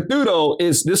Cthulhu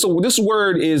is this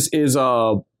word is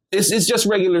it's just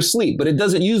regular sleep, but it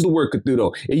doesn't use the word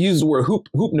Cthulhu. It uses the word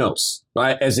hypnos,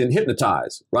 right? As in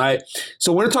hypnotize, right?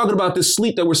 So when we're talking about this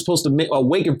sleep that we're supposed to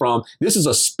awaken from, this is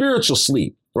a spiritual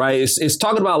sleep, right? It's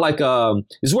talking about like,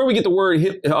 it's where we get the word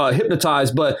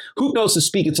hypnotize, but hypnos is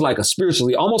speaking to like a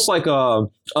spiritually, almost like a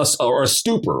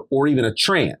stupor or even a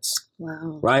trance,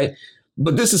 wow, right?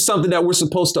 But this is something that we're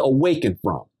supposed to awaken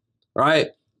from,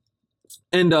 right?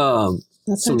 And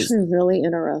that's actually really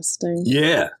interesting.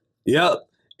 Yeah. Yep.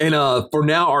 And for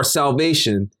now, our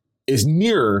salvation is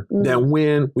nearer than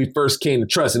when we first came to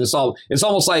trust. And it's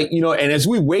almost like, and as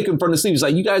we waken from the sleep, it's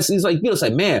like, you guys, it's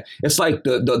like, man, it's like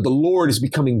the Lord is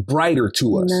becoming brighter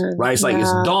to us, right? It's like,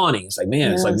 it's dawning. It's like,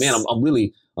 man, It's like, man,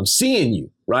 I'm seeing you,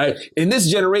 right? In this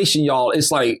generation, y'all, it's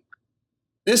like,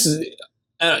 this is,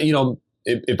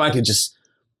 if I could just,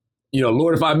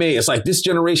 Lord, if I may, it's like this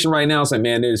generation right now, it's like,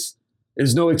 man, there's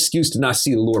no excuse to not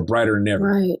see the Lord brighter than ever.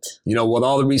 Right. With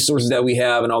all the resources that we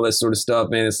have and all that sort of stuff,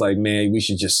 man, it's like, man, we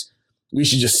should just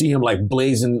see him like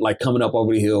blazing, like coming up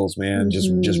over the hills, man,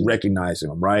 just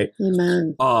recognizing him. Right.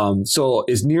 Amen. So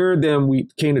it's nearer than we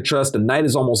came to trust. The night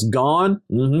is almost gone.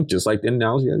 Just like the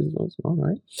analogy. All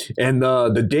right. And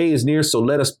the day is near. So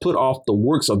let us put off the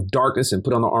works of darkness and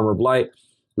put on the armor of light.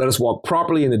 Let us walk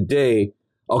properly in the day.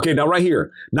 Okay. Now right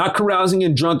here, not carousing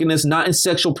in drunkenness, not in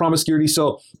sexual promiscuity.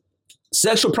 So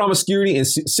sexual promiscuity and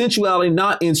sensuality,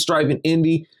 not in strife and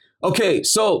envy. Okay,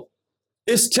 so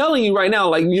it's telling you right now,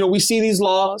 like, we see these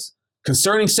laws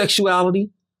concerning sexuality,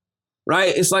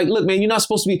 right? It's like, look, man, you're not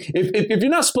supposed to be, if you're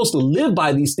not supposed to live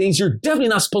by these things, you're definitely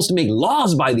not supposed to make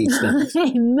laws by these things.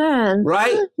 Amen.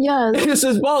 Right? Yes. It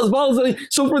says,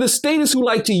 so for the statists who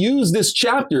like to use this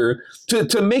chapter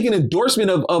to make an endorsement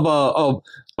of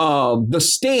the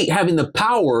state having the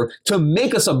power to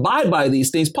make us abide by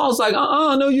these things, Paul's like,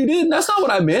 no, you didn't. That's not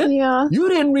what I meant. Yeah. You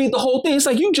didn't read the whole thing. It's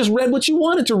like you just read what you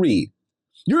wanted to read.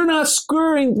 You're not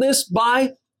squaring this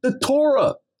by the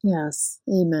Torah. Yes.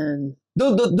 Amen.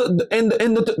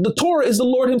 The Torah is the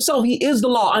Lord himself. He is the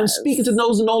law. I'm speaking to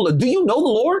those who know. Do you know the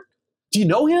Lord? Do you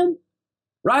know him?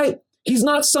 right? He's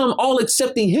not some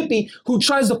all-accepting hippie who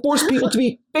tries to force people to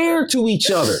be fair to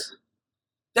each other.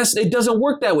 It doesn't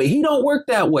work that way. He don't work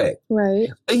that way. Right.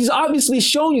 He's obviously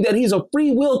shown you that he's a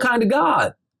free will kind of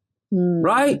God,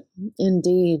 right?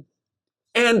 Indeed.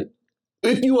 And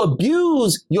if you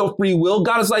abuse your free will,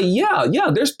 God is like,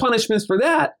 yeah, there's punishments for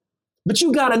that. But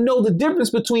you got to know the difference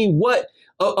between what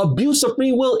abuse of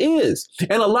free will is.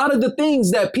 And a lot of the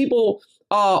things that people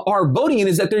are voting in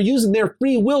is that they're using their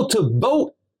free will to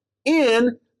vote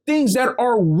in things that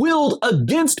are willed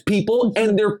against people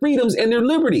and their freedoms and their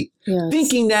liberty,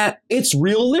 thinking that it's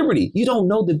real liberty. You don't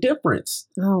know the difference.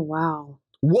 Oh, wow.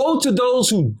 Woe to those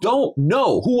who don't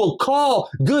know, who will call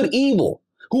good evil,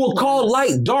 who will call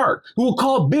light dark, who will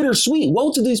call bitter sweet.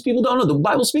 Woe to these people who don't know. The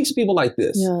Bible speaks to people like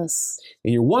this. Yes.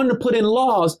 And you're wanting to put in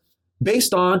laws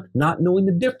based on not knowing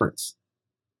the difference.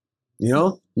 You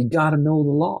know, you got to know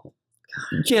the law.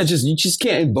 You just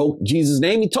can't invoke Jesus'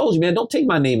 name. He told you, man, don't take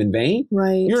my name in vain.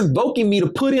 Right. You're invoking me to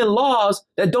put in laws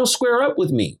that don't square up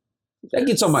with me. That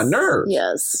gets on my nerves.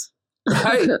 Yes.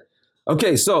 Right?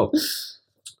 Okay, so,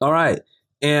 all right.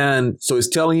 And so it's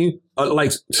telling you,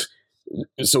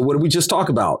 so what did we just talk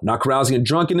about? Not carousing and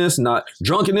drunkenness, not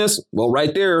drunkenness. Well,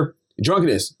 right there,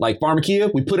 drunkenness, like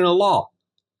pharmakia, we put in a law.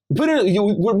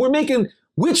 We're making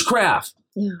witchcraft.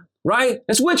 Yeah. Right?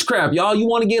 That's witchcraft, y'all. You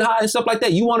want to get high and stuff like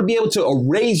that. You want to be able to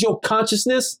erase your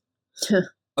consciousness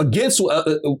against what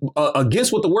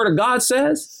the word of God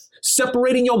says,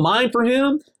 separating your mind from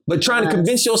him, but trying to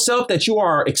convince yourself that you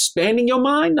are expanding your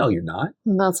mind. No, you're not.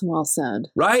 That's well said.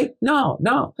 Right? No.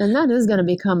 And that is going to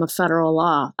become a federal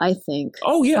law, I think.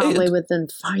 Oh, yeah. Probably within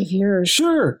 5 years.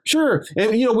 Sure.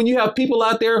 And, you know, when you have people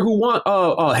out there who want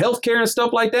health care and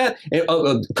stuff like that, and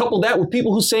couple that with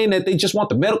people who saying that they just want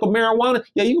the medical marijuana,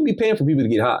 yeah, you're going to be paying for people to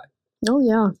get high. Oh,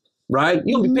 yeah. Right?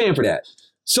 You're going to be paying for that.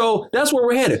 So that's where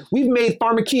we're headed. We've made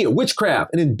pharmakia,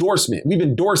 witchcraft, an endorsement. We've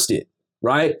endorsed it,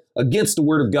 right? Against the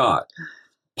word of God.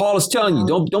 Paul is telling you,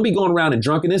 don't be going around in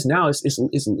drunkenness. Now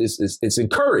it's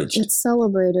encouraged. It's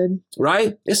celebrated.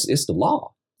 Right? It's the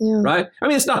law. Yeah. Right? I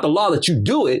mean, it's not the law that you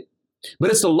do it, but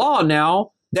it's the law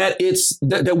now that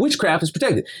that witchcraft is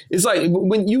protected. It's like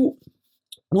when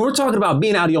we're talking about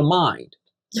being out of your mind,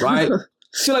 right?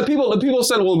 See, like people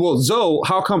said, well, Zoe,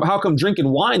 how come drinking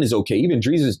wine is okay? Even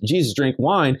Jesus drank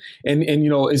wine, and you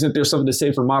know, isn't there something to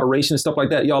say for moderation and stuff like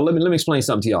that? Y'all, let me explain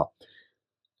something to y'all.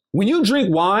 When you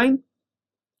drink wine,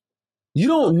 you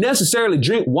don't necessarily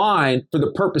drink wine for the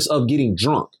purpose of getting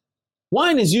drunk.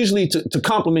 Wine is usually to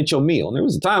complement your meal. And there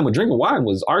was a time when drinking wine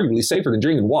was arguably safer than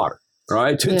drinking water,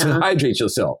 right? To hydrate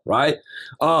yourself, right?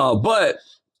 But,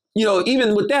 you know,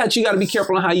 even with that, you got to be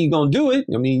careful on how you're going to do it.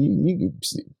 I mean, you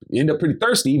end up pretty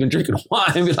thirsty even drinking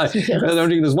wine. Be like, I'm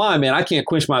drinking this wine, man, I can't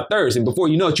quench my thirst. And before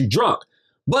you know it, you're drunk.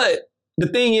 But the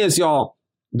thing is, y'all,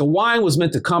 the wine was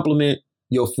meant to complement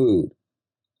your food.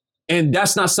 And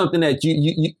that's not something that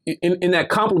you in that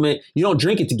compliment, you don't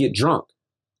drink it to get drunk,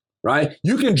 right?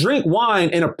 You can drink wine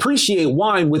and appreciate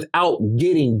wine without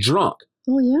getting drunk.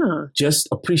 Oh, yeah. Just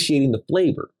appreciating the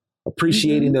flavor,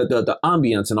 appreciating the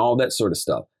ambience and all that sort of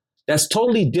stuff. That's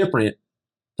totally different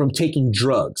from taking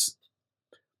drugs.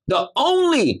 The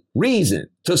only reason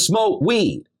to smoke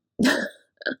weed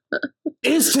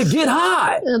is to get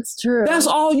high. That's true. That's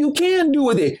all you can do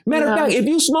with it. Matter of fact, if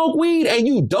you smoke weed and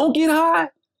you don't get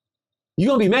high,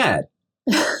 you're going to be mad.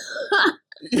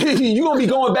 You're going to be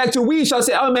going back to a weed shop and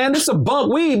say, oh, man, this is a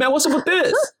bunk weed, man. What's up with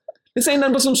this? This ain't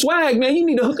nothing but some swag, man. You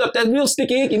need to hook up that real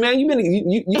sticky icky, man. You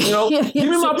know, give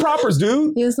me my propers,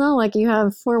 dude. You sound like you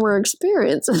have former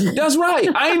experience. That's right.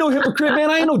 I ain't no hypocrite, man.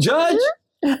 I ain't no judge.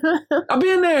 I've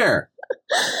been there,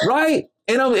 right?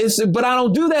 But I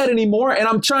don't do that anymore. And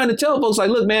I'm trying to tell folks,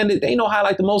 like, look, man, they ain't no high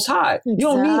like the Most High. You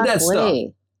don't need that stuff,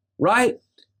 right?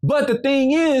 But the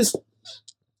thing is,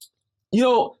 you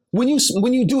know, when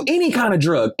you do any kind of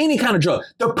drug,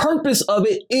 the purpose of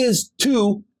it is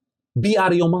to be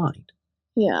out of your mind.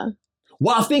 Yeah.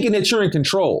 While thinking that you're in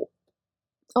control.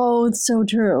 Oh, it's so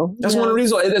true. That's one of the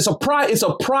reasons. It's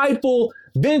a prideful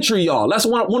venture, y'all. That's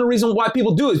one of the reasons why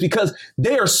people do it, is because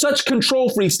they are such control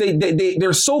freaks.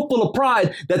 They're so full of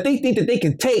pride that they think that they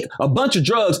can take a bunch of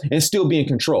drugs and still be in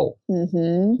control.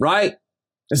 Mm-hmm. Right?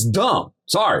 It's dumb.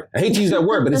 Sorry. I hate to use that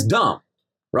word, but it's dumb.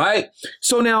 Right?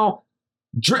 So now,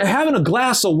 having a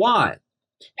glass of wine,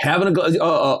 having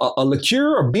a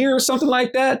liqueur or beer or something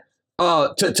like that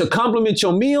to complement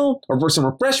your meal or for some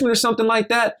refreshment or something like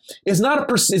that is not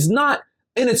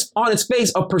on its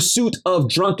face a pursuit of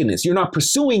drunkenness. You're not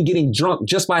pursuing getting drunk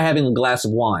just by having a glass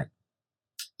of wine.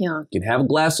 Yeah. You can have a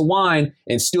glass of wine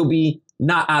and still be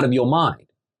not out of your mind.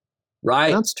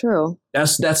 right? That's true.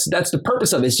 That's the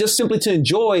purpose of it. It's just simply to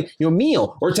enjoy your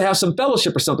meal or to have some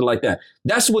fellowship or something like that.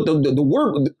 That's what the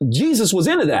word, Jesus was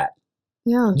into that.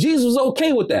 Yeah. Jesus was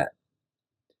okay with that.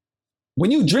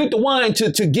 When you drink the wine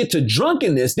to get to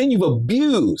drunkenness, then you've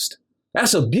abused.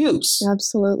 That's abuse.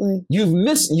 Absolutely. You've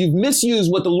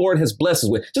misused what the Lord has blessed us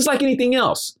with, just like anything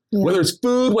else, whether it's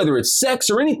food, whether it's sex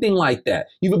or anything like that.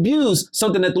 You've abused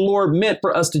something that the Lord meant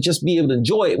for us to just be able to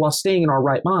enjoy it while staying in our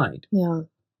right mind. Yeah.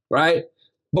 Right.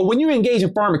 But when you engage in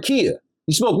pharmakia,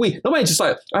 you smoke weed. Nobody just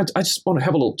like, I just want to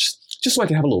have a little, just so I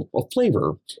can have a little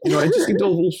flavor, I just get a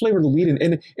little flavor of the weed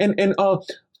and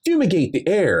fumigate the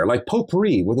air like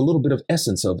potpourri with a little bit of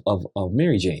essence of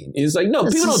Mary Jane. It's like, no,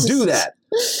 people don't do that.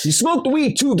 You smoke the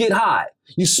weed to get high.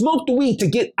 You smoke the weed to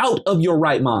get out of your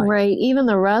right mind. Right. Even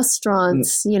the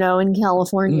restaurants, in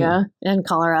California and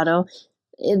Colorado,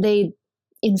 they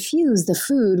infuse the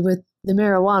food with the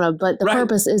marijuana, but the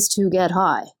purpose is to get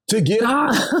high. To get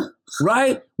high.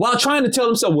 Right? While trying to tell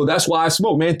themselves, well, that's why I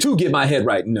smoke, man, to get my head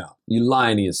right. No, you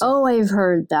lying to yourself. Oh, I've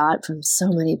heard that from so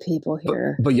many people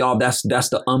here. But y'all, that's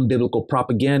the unbiblical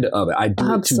propaganda of it. I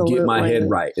do it to get my head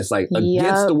right. It's like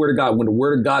against the word of God. When the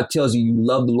word of God tells you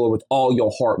love the Lord with all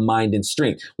your heart, mind, and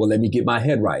strength. Well, let me get my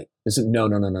head right. It's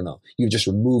no. You've just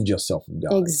removed yourself from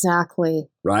God. Exactly.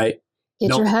 Right? Get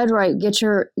your head right. Get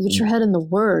your head in the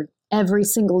word. Every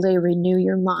single day, renew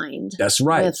your mind. That's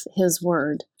right. With his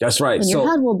word. That's right. And your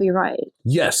head will be right.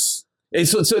 Yes. And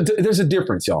so there's a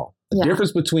difference, y'all. A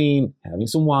difference between having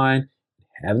some wine,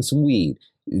 having some weed.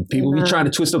 People be trying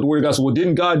to twist up the word of God. So, well,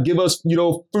 didn't God give us,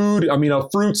 food?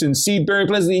 Fruits and seed bearing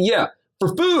plants? Yeah,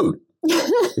 for food.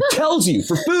 It tells you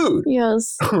for food.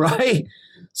 Yes. Right?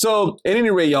 So at any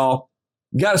rate, y'all,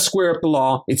 you got to square up the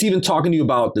law. It's even talking to you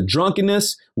about the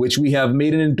drunkenness, which we have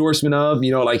made an endorsement of,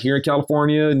 like here in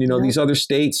California and, these other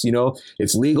states,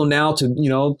 it's legal now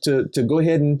to go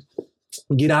ahead and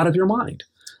get out of your mind.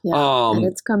 Yeah, and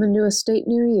it's coming to a state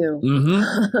near you.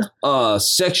 Mm-hmm.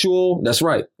 Sexual, that's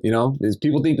right.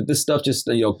 People think that this stuff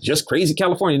just crazy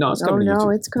California. No, it's coming to you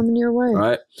too. It's coming your way.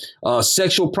 Right.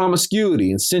 Sexual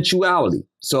promiscuity and sensuality.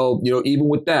 So, even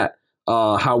with that,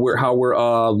 how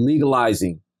we're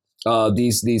legalizing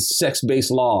these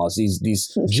sex-based laws,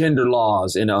 these gender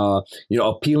laws, and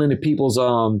appealing to people's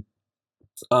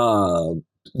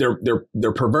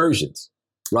their perversions,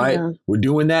 right? Yeah. We're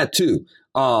doing that too.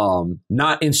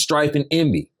 Not in strife and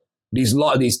envy.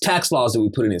 These tax laws that we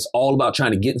put in, it's all about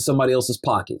trying to get in somebody else's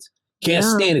pockets. Can't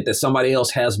stand it that somebody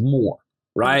else has more.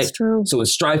 Right. That's true. So in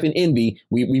strife and envy,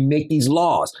 we make these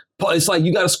laws. It's like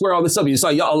you got to square all this up. It's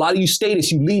like a lot of you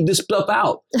statists, you leave this stuff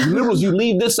out. You liberals, you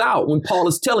leave this out. When Paul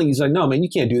is telling you, he's like, no, man, you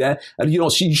can't do that. You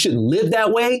shouldn't live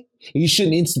that way. And you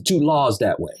shouldn't institute laws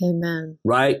that way. Amen.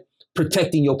 Right.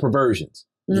 Protecting your perversions,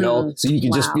 so you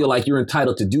can just feel like you're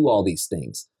entitled to do all these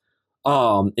things.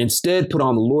 Instead, put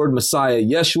on the Lord Messiah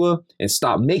Yeshua and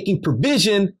stop making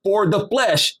provision for the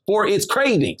flesh for its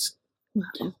cravings.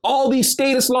 Wow. All these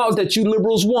status laws that you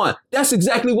liberals want, that's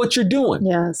exactly what you're doing.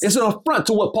 Yes. It's an affront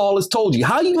to what Paul has told you.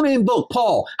 How are you going to invoke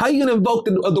Paul? How are you going to invoke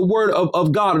the word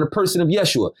of God in the person of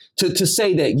Yeshua to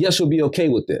say that Yeshua will be okay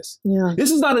with this? Yeah.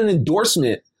 This is not an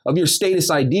endorsement of your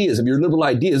status ideas, of your liberal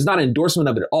ideas. It's not an endorsement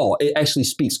of it at all. It actually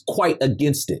speaks quite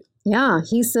against it. Yeah.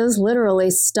 He says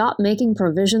literally, stop making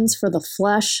provisions for the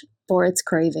flesh for its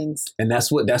cravings. And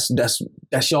that's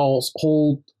y'all's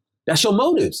whole, that's your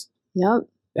motives. Yep.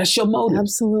 That's your motive.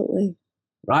 Absolutely.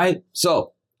 Right?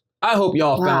 So I hope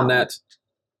y'all found that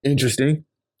interesting.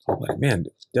 Oh, man,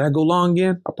 did I go long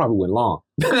again? I probably went long.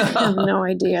 I have no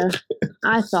idea.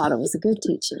 I thought it was a good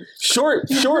teaching. Short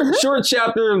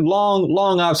chapter,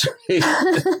 long observation.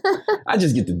 I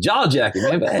just get the jaw jacket,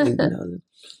 man. But hey,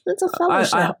 it's a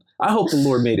fellowship. I hope the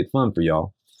Lord made it fun for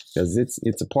y'all. Because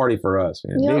it's a party for us,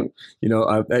 man. Yep.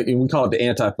 Maybe, and we call it the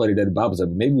anti-fuddy duddy Bible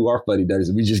study. Maybe we are fuddy duddies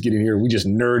and we just get in here and we just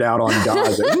nerd out on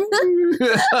God.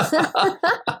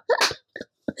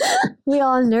 We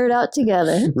all nerd out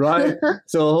together, right?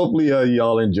 So hopefully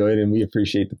y'all enjoyed it, and we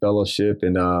appreciate the fellowship,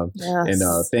 and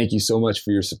thank you so much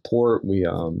for your support. We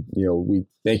we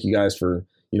thank you guys for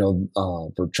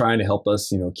trying to help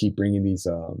us keep bringing these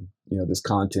this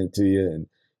content to you,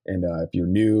 and if you're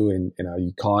new and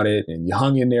you caught it and you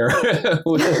hung in there,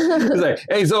 it's like,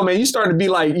 hey, so man, you started to be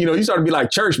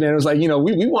like church, man. It was like, we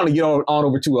want to get on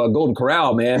over to Golden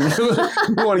Corral, man.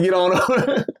 We want to get on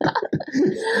over.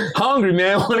 Hungry,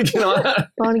 man. Want to get on.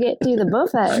 Want to get to the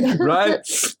buffet. Right.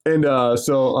 And I'll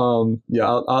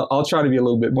try to be a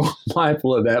little bit more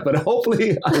mindful of that, but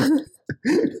hopefully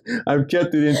I've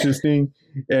kept it interesting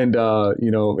and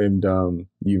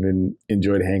you've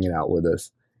enjoyed hanging out with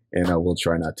us. And we'll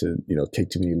try not to, take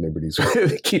too many liberties.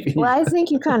 Well, I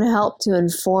think you kind of help to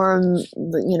inform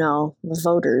the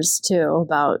voters too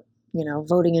about,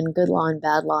 voting in good law and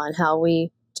bad law and how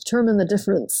we determine the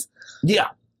difference. Yeah.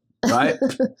 Right.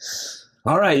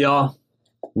 All right, y'all.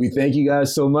 We thank you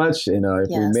guys so much. And if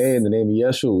we may, in the name of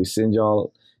Yeshua, we send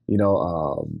y'all,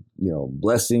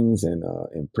 blessings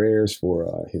and prayers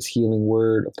for his healing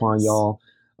word upon y'all,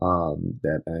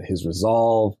 that his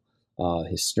resolve,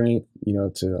 his strength,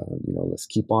 let's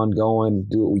keep on going,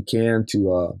 do what we can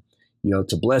to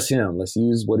bless him. Let's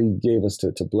use what he gave us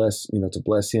to bless, to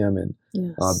bless him and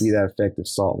be that effective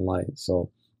salt and light. So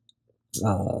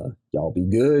y'all be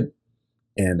good.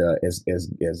 And as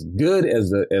good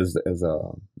as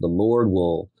the Lord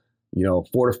will,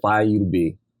 fortify you to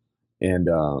be. And,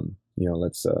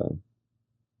 let's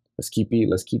keep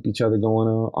each other going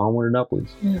onward and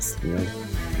upwards. Yes.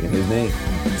 In his name.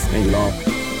 Thank you all.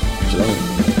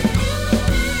 Shalom.